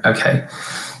 great. Okay.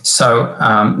 So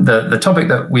the topic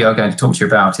that we are going to talk to you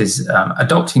about is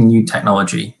adopting new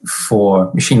technology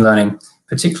for machine learning,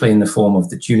 particularly in the form of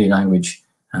the Julia language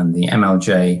and the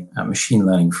MLJ machine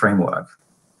learning framework.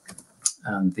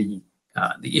 And the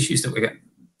issues that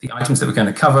the items that we're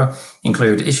going to cover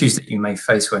include issues that you may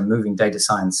face when moving data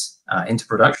science into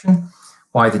production,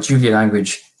 why the Julia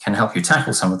language can help you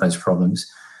tackle some of those problems.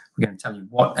 We're going to tell you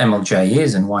what MLJ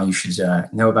is and why you should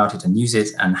know about it and use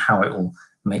it, and how it will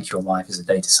make your life as a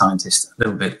data scientist a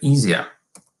little bit easier.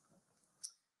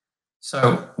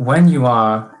 So when you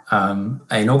are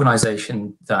an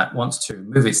organization that wants to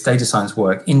move its data science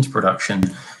work into production,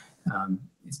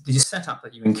 the setup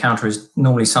that you encounter is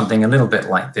normally something a little bit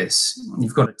like this.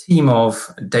 You've got a team of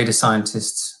data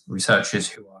scientists, researchers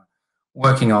who are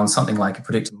working on something like a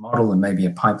predictive model and maybe a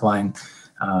pipeline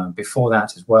before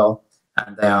that as well.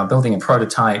 And they are building a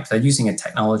prototype. They're using a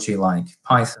technology like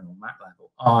Python or MATLAB or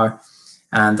R,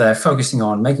 and they're focusing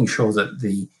on making sure that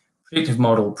the predictive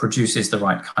model produces the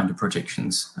right kind of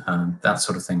predictions, that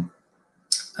sort of thing.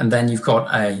 And then you've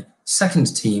got a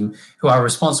second team who are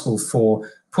responsible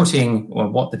for putting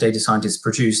what the data scientists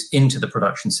produce into the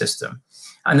production system.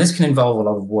 And this can involve a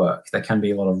lot of work. There can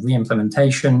be a lot of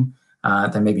re-implementation.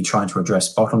 They may be trying to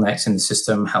address bottlenecks in the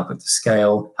system, help it to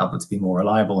scale, help it to be more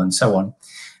reliable, and so on.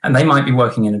 And they might be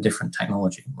working in a different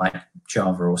technology, like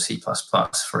Java or C++,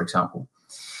 for example.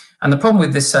 And the problem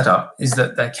with this setup is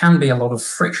that there can be a lot of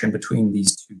friction between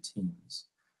these two teams.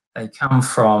 They come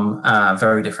from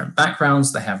very different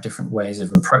backgrounds. They have different ways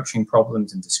of approaching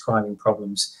problems and describing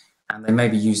problems, and they may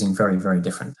be using very, very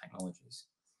different technologies.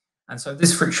 And so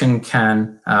this friction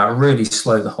can really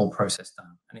slow the whole process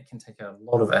down, and it can take a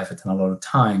lot of effort and a lot of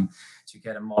time to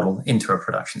get a model into a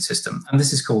production system. And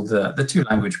this is called the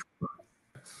two-language problem.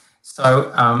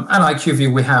 So at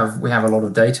IQVIA, we have a lot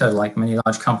of data, like many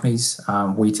large companies.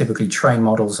 We typically train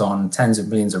models on tens of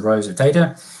millions of rows of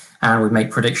data, and we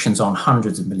make predictions on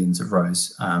hundreds of millions of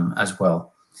rows as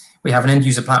well. We have an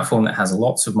end-user platform that has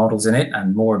lots of models in it,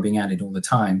 and more are being added all the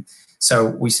time. So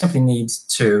we simply need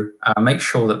to make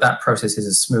sure that that process is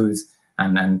as smooth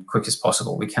and quick as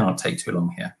possible. We cannot take too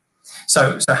long here.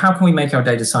 So how can we make our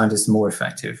data scientists more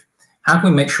effective? How can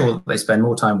we make sure that they spend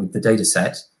more time with the data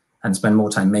set and spend more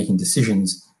time making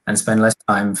decisions and spend less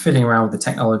time fiddling around with the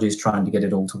technologies, trying to get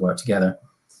it all to work together?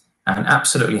 And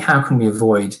absolutely, how can we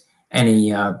avoid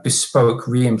any bespoke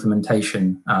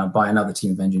re-implementation by another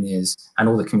team of engineers and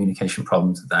all the communication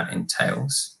problems that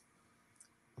entails?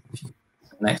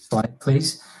 Next slide,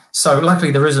 please. So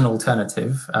luckily, there is an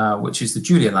alternative, which is the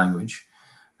Julia language.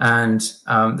 And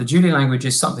the Julia language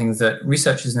is something that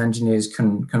researchers and engineers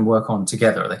can work on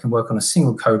together. They can work on a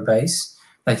single code base.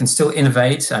 They can still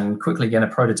innovate and quickly get a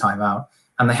prototype out.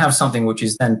 And they have something which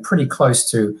is then pretty close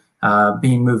to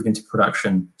being moved into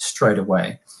production straight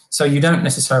away. So you don't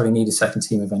necessarily need a second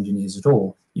team of engineers at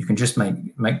all. You can just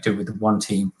make do with the one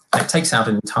team. It takes out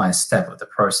an entire step of the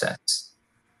process.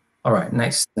 All right,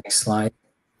 next slide.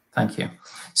 Thank you.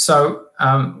 So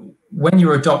when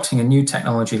you're adopting a new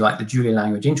technology like the Julia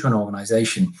language into an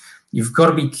organization, you've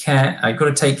got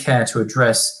to take care to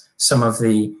address some of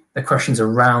the questions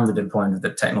around the deployment of the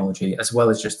technology, as well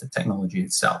as just the technology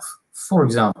itself. For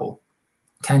example,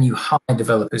 can you hire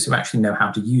developers who actually know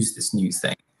how to use this new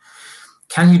thing?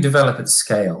 Can you develop at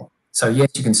scale? So yes,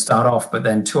 you can start off, but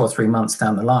then 2 or 3 months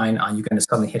down the line, are you going to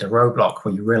suddenly hit a roadblock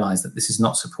where you realize that this is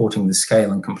not supporting the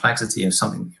scale and complexity of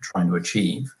something that you're trying to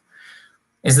achieve?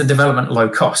 Is the development low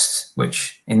cost,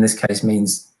 which in this case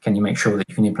means, can you make sure that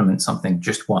you can implement something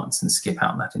just once and skip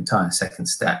out that entire second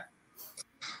step?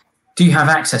 Do you have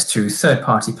access to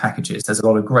third-party packages? There's a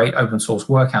lot of great open source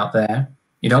work out there.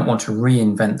 You don't want to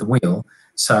reinvent the wheel.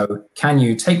 So can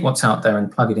you take what's out there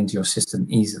and plug it into your system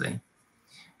easily?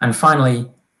 And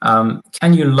finally,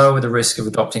 can you lower the risk of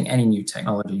adopting any new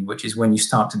technology, which is when you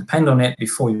start to depend on it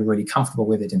before you're really comfortable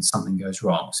with it and something goes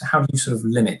wrong? So how do you sort of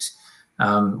limit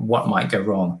what might go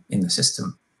wrong in the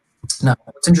system? Now,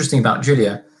 what's interesting about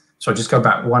Julia, so I'll just go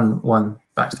back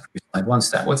back to the previous slide, one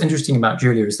step. What's interesting about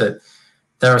Julia is that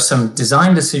there are some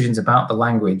design decisions about the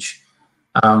language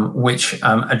which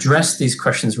address these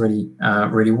questions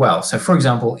really well. So, for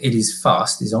example, it is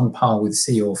fast, is on par with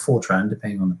C or Fortran,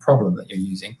 depending on the problem that you're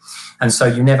using. And so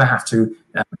you never have to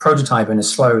prototype in a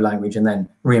slow language and then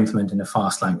re-implement in a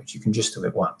fast language. You can just do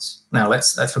it once. Now,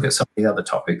 let's look at some of the other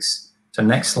topics. So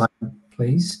next slide,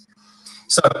 please.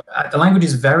 So the language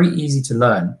is very easy to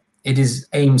learn. It is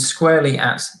aimed squarely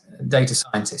at data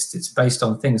scientists. It's based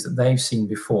on things that they've seen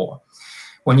before.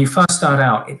 When you first start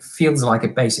out, it feels like a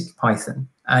basic Python,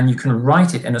 and you can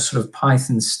write it in a sort of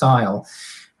Python style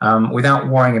without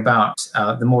worrying about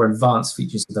the more advanced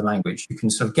features of the language. You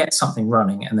can sort of get something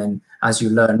running, and then as you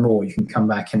learn more, you can come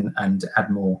back and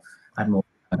add more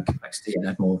complexity and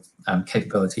add more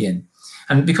capability in.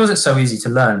 And because it's so easy to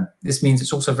learn, this means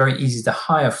it's also very easy to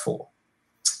hire for.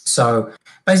 So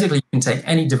basically, you can take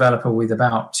any developer with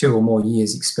about 2 or more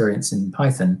years experience in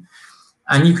Python,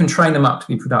 and you can train them up to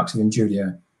be productive in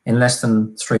Julia in less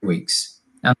than 3 weeks.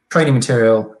 And training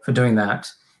material for doing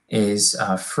that is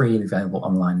freely available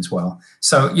online as well.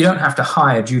 So you don't have to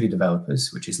hire Julia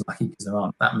developers, which is lucky because there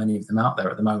aren't that many of them out there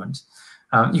at the moment.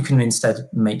 You can instead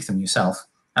make them yourself.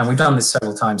 And we've done this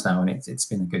several times now, and it's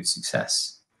been a good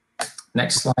success.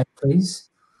 Next slide, please.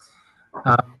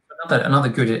 Another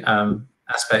good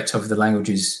aspect of the language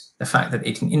is the fact that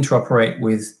it can interoperate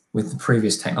with the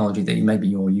previous technology that maybe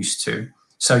you're used to.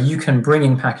 So you can bring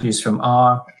in packages from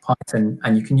R, Python,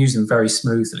 and you can use them very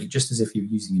smoothly, just as if you're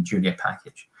using a Julia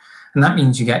package. And that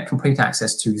means you get complete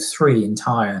access to 3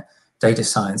 entire data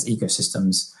science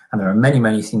ecosystems, and there are many,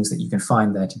 many things that you can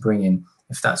find there to bring in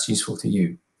if that's useful to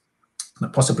you.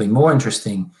 But possibly more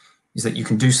interesting is that you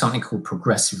can do something called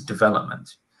progressive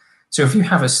development. So if you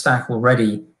have a stack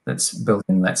already that's built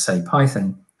in, let's say,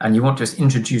 Python, and you want to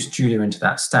introduce Julia into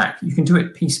that stack, you can do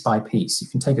it piece by piece. You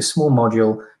can take a small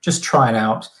module, just try it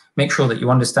out, make sure that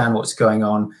you understand what's going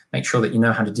on, make sure that you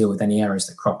know how to deal with any errors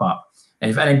that crop up.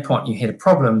 And if at any point you hit a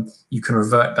problem, you can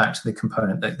revert back to the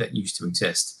component that used to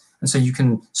exist. And so you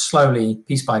can slowly,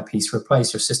 piece by piece,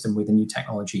 replace your system with a new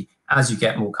technology as you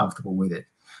get more comfortable with it.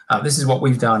 This is what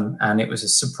we've done, and it was a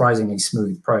surprisingly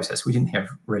smooth process. We didn't have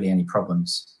really any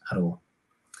problems at all.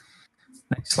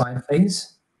 Next slide,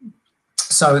 please.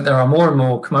 So there are more and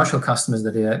more commercial customers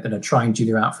that are trying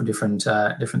Julia out for different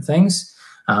things.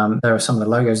 There are some of the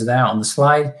logos there on the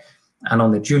slide. And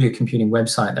on the Julia Computing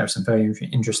website, there are some very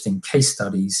interesting case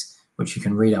studies which you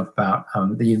can read up about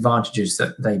the advantages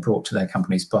that they brought to their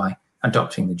companies by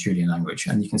adopting the Julia language.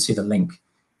 And you can see the link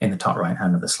in the top right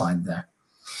hand of the slide there.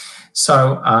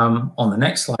 So on the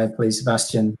next slide, please,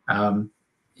 Sebastian.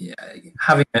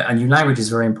 Having a new language is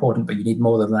very important, but you need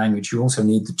more than the language. You also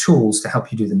need the tools to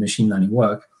help you do the machine learning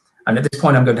work. And at this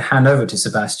point, I'm going to hand over to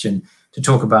Sebastian to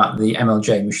talk about the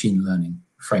MLJ machine learning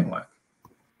framework.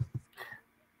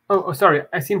 Oh, sorry,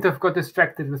 I seem to have got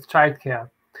distracted with childcare.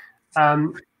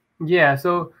 Yeah,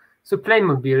 so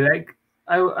Playmobil, like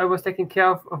I was taking care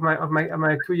of my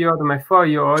 2-year-old and my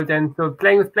 4-year-old, and so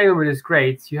playing with Playmobil is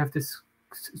great. You have this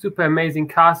super amazing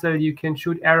castle. You can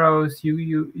shoot arrows.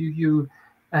 You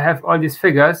have all these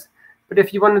figures, but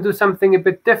if you want to do something a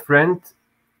bit different,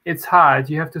 it's hard.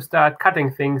 You have to start cutting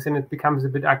things, and it becomes a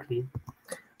bit ugly.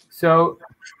 So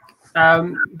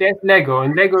there's Lego,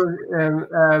 and Lego.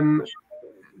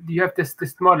 You have this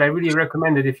model. I really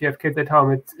recommend it if you have kids at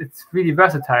home. It's really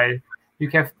versatile. You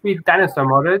can have 3 dinosaur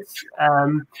models,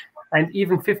 and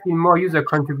even 15 more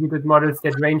user-contributed models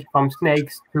that range from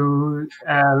snakes to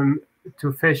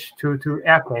fish to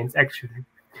airplanes, actually.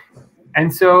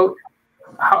 And so,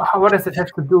 what does it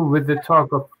have to do with the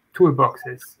talk of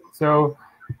toolboxes? So,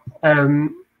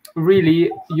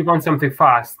 really, you want something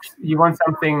fast. You want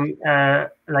something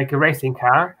like a racing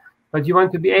car, but you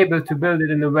want to be able to build it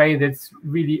in a way that's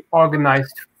really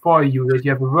organized for you, that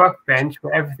you have a workbench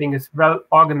where everything is well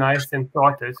organized and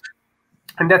sorted.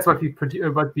 And that's what we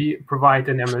provide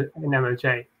in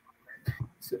MLJ.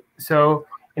 So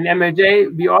in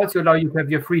MLJ, we also allow you to have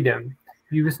your freedom.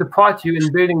 We will support you in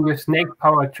building your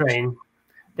snake-powered train.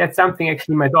 That's something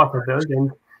actually my daughter built,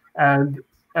 and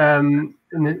in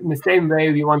the same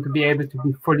way, we want to be able to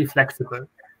be fully flexible.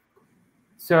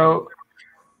 So,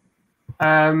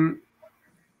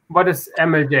 what is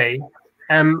MLJ?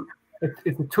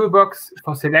 it's a toolbox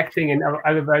for selecting and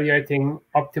evaluating,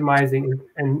 optimizing,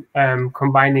 and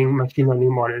combining machine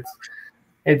learning models.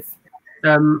 It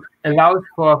allows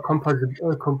for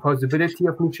composability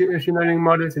of machine learning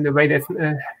models in a way that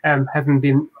haven't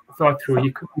been thought through.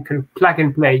 You can plug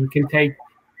and play. You can take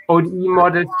ODE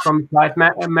models from applied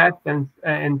math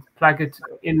and plug it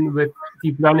in with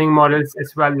deep learning models,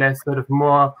 as well as sort of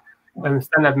more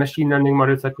standard machine learning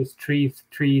models such as trees,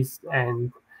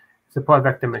 and support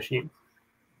vector machines.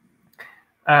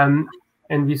 And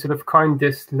we sort of coined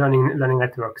this learning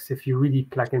networks, if you really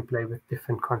plug and play with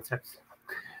different concepts.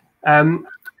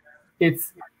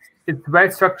 It's well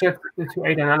structured to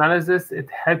aid an analysis. It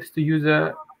helps the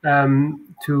user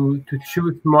to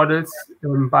choose models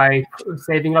by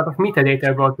saving a lot of metadata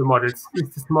about the models. Is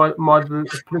this model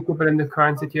applicable in the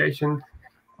current situation?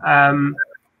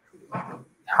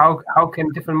 How can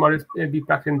different models be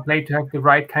plugged and play to have the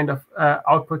right kind of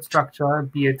output structure,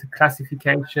 be it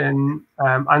classification,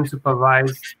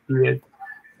 unsupervised, be it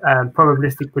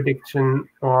probabilistic prediction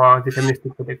or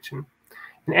deterministic prediction.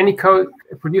 And any code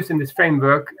produced in this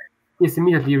framework is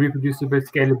immediately reproducible,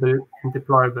 scalable, and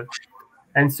deployable.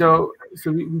 And so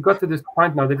we got to this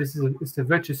point now that this is a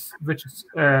virtuous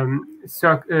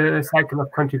cycle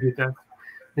of contributors.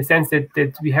 In the sense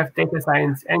that we have data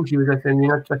science end users, and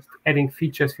we're not just adding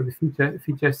features for the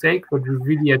feature's sake, but we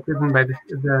really are driven by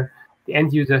the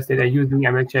end users that are using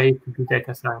MLJ to do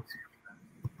data science.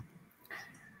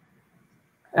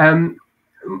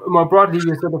 More broadly,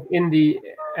 you're sort of in the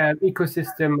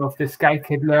ecosystem of the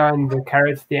scikit-learn, the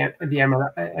carrots, the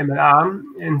MLR.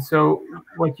 And so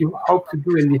what you hope to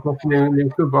do in these machine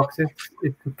learning toolboxes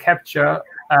is to capture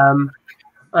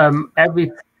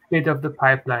every bit of the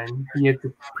pipeline, be it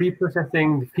the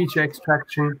pre-processing, the feature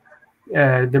extraction,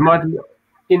 the model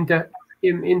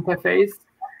interface,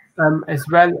 as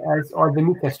well as all the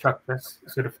metastructures,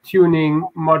 sort of tuning,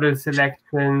 model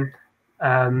selection,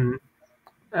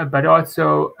 but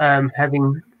also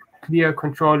having clear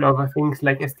control over things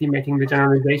like estimating the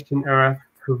generalization error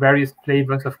through various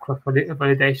flavors of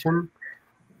cross-validation.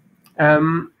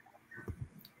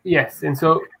 Yes, and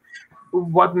so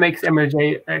what makes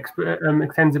MLJ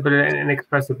extensible and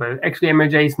expressible? Actually,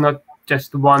 MLJ is not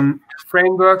just one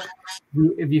framework.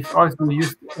 We've also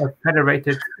used a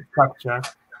federated structure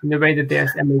in the way that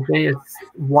there's MLJ as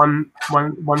one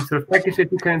sort of package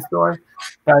that you can install,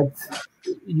 but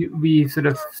we sort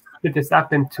of split this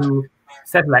up into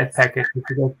satellite packages. We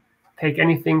can take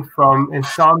anything from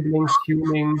ensembling,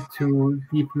 tuning to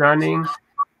deep learning,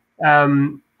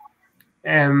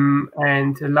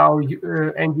 and allow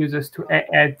end users to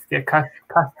add their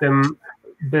custom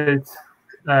built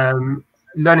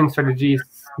learning strategies,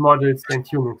 models, and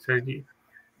tuning strategies.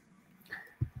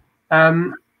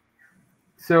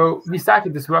 So we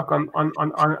started this work on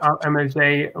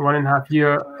MLJ 1.5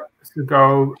 years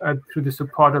ago through the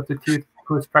support of the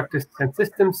Tools, Practices, and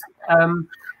Systems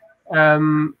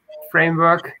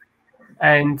framework.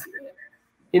 And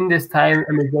in this time,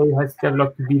 MLJ has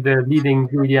developed to be the leading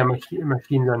Julia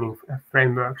machine learning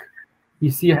framework. We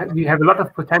have a lot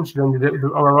of potential, and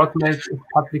our roadmap is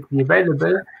publicly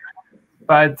available.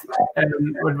 But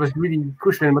what was really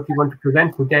crucial and what we want to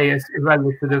present today is well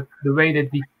the way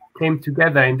that we came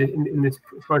together in this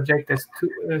project as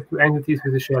two entities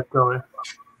with a shared goal.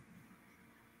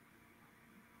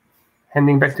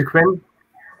 Handing back to Gwyn.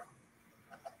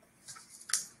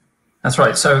 That's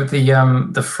right. So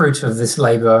the fruit of this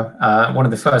labor, one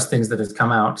of the first things that has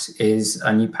come out is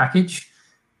a new package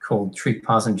called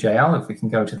TreeParson.jl. If we can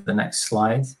go to the next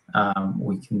slide,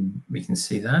 we can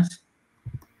see that.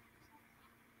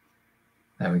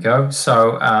 There we go.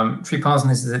 So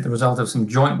TreeParson is the result of some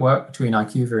joint work between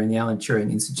IQVIA and the Alan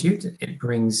Turing Institute. It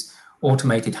brings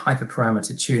automated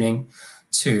hyperparameter tuning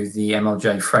to the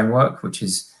MLJ framework, which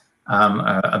is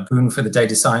a boon for the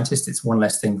data scientist. It's one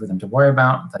less thing for them to worry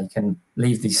about. They can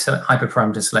leave the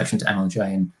hyperparameter selection to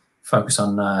MLJ and focus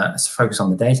on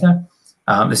the data.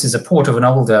 This is a port of an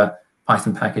older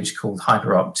Python package called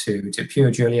HyperOpt to pure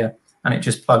Julia, and it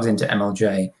just plugs into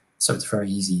MLJ, so it's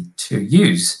very easy to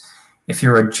use. If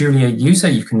you're a Julia user,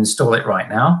 you can install it right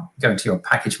now. Go into your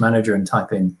package manager and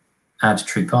type in add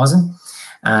TreeParson.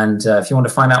 And if you want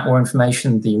to find out more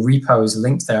information, the repo is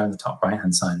linked there on the top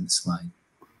right-hand side of the slide.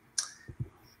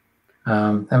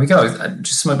 There we go.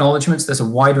 Just some acknowledgements. There's a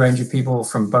wide range of people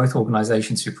from both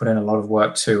organizations who put in a lot of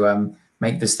work to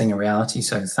make this thing a reality.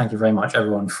 So thank you very much,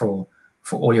 everyone, for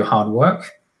all your hard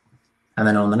work. And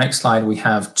then on the next slide, we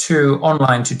have 2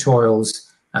 online tutorials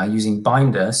using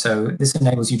Binder. So this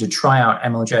enables you to try out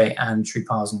MLJ and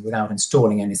TreeParson without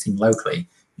installing anything locally.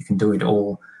 You can do it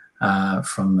all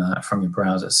from your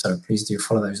browser. So please do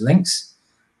follow those links.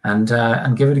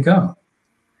 and give it a go.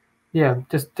 Yeah,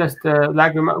 just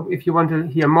like if you want to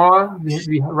hear more,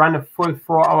 we run a full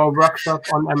 4-hour workshop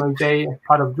on MLJ as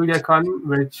part of JuliaCon,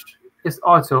 which is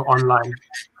also online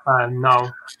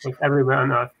now. It's everywhere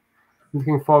on Earth.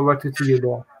 Looking forward to see you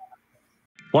there.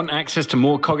 Want access to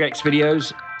more CogX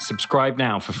videos? Subscribe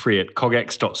now for free at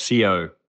cogx.co.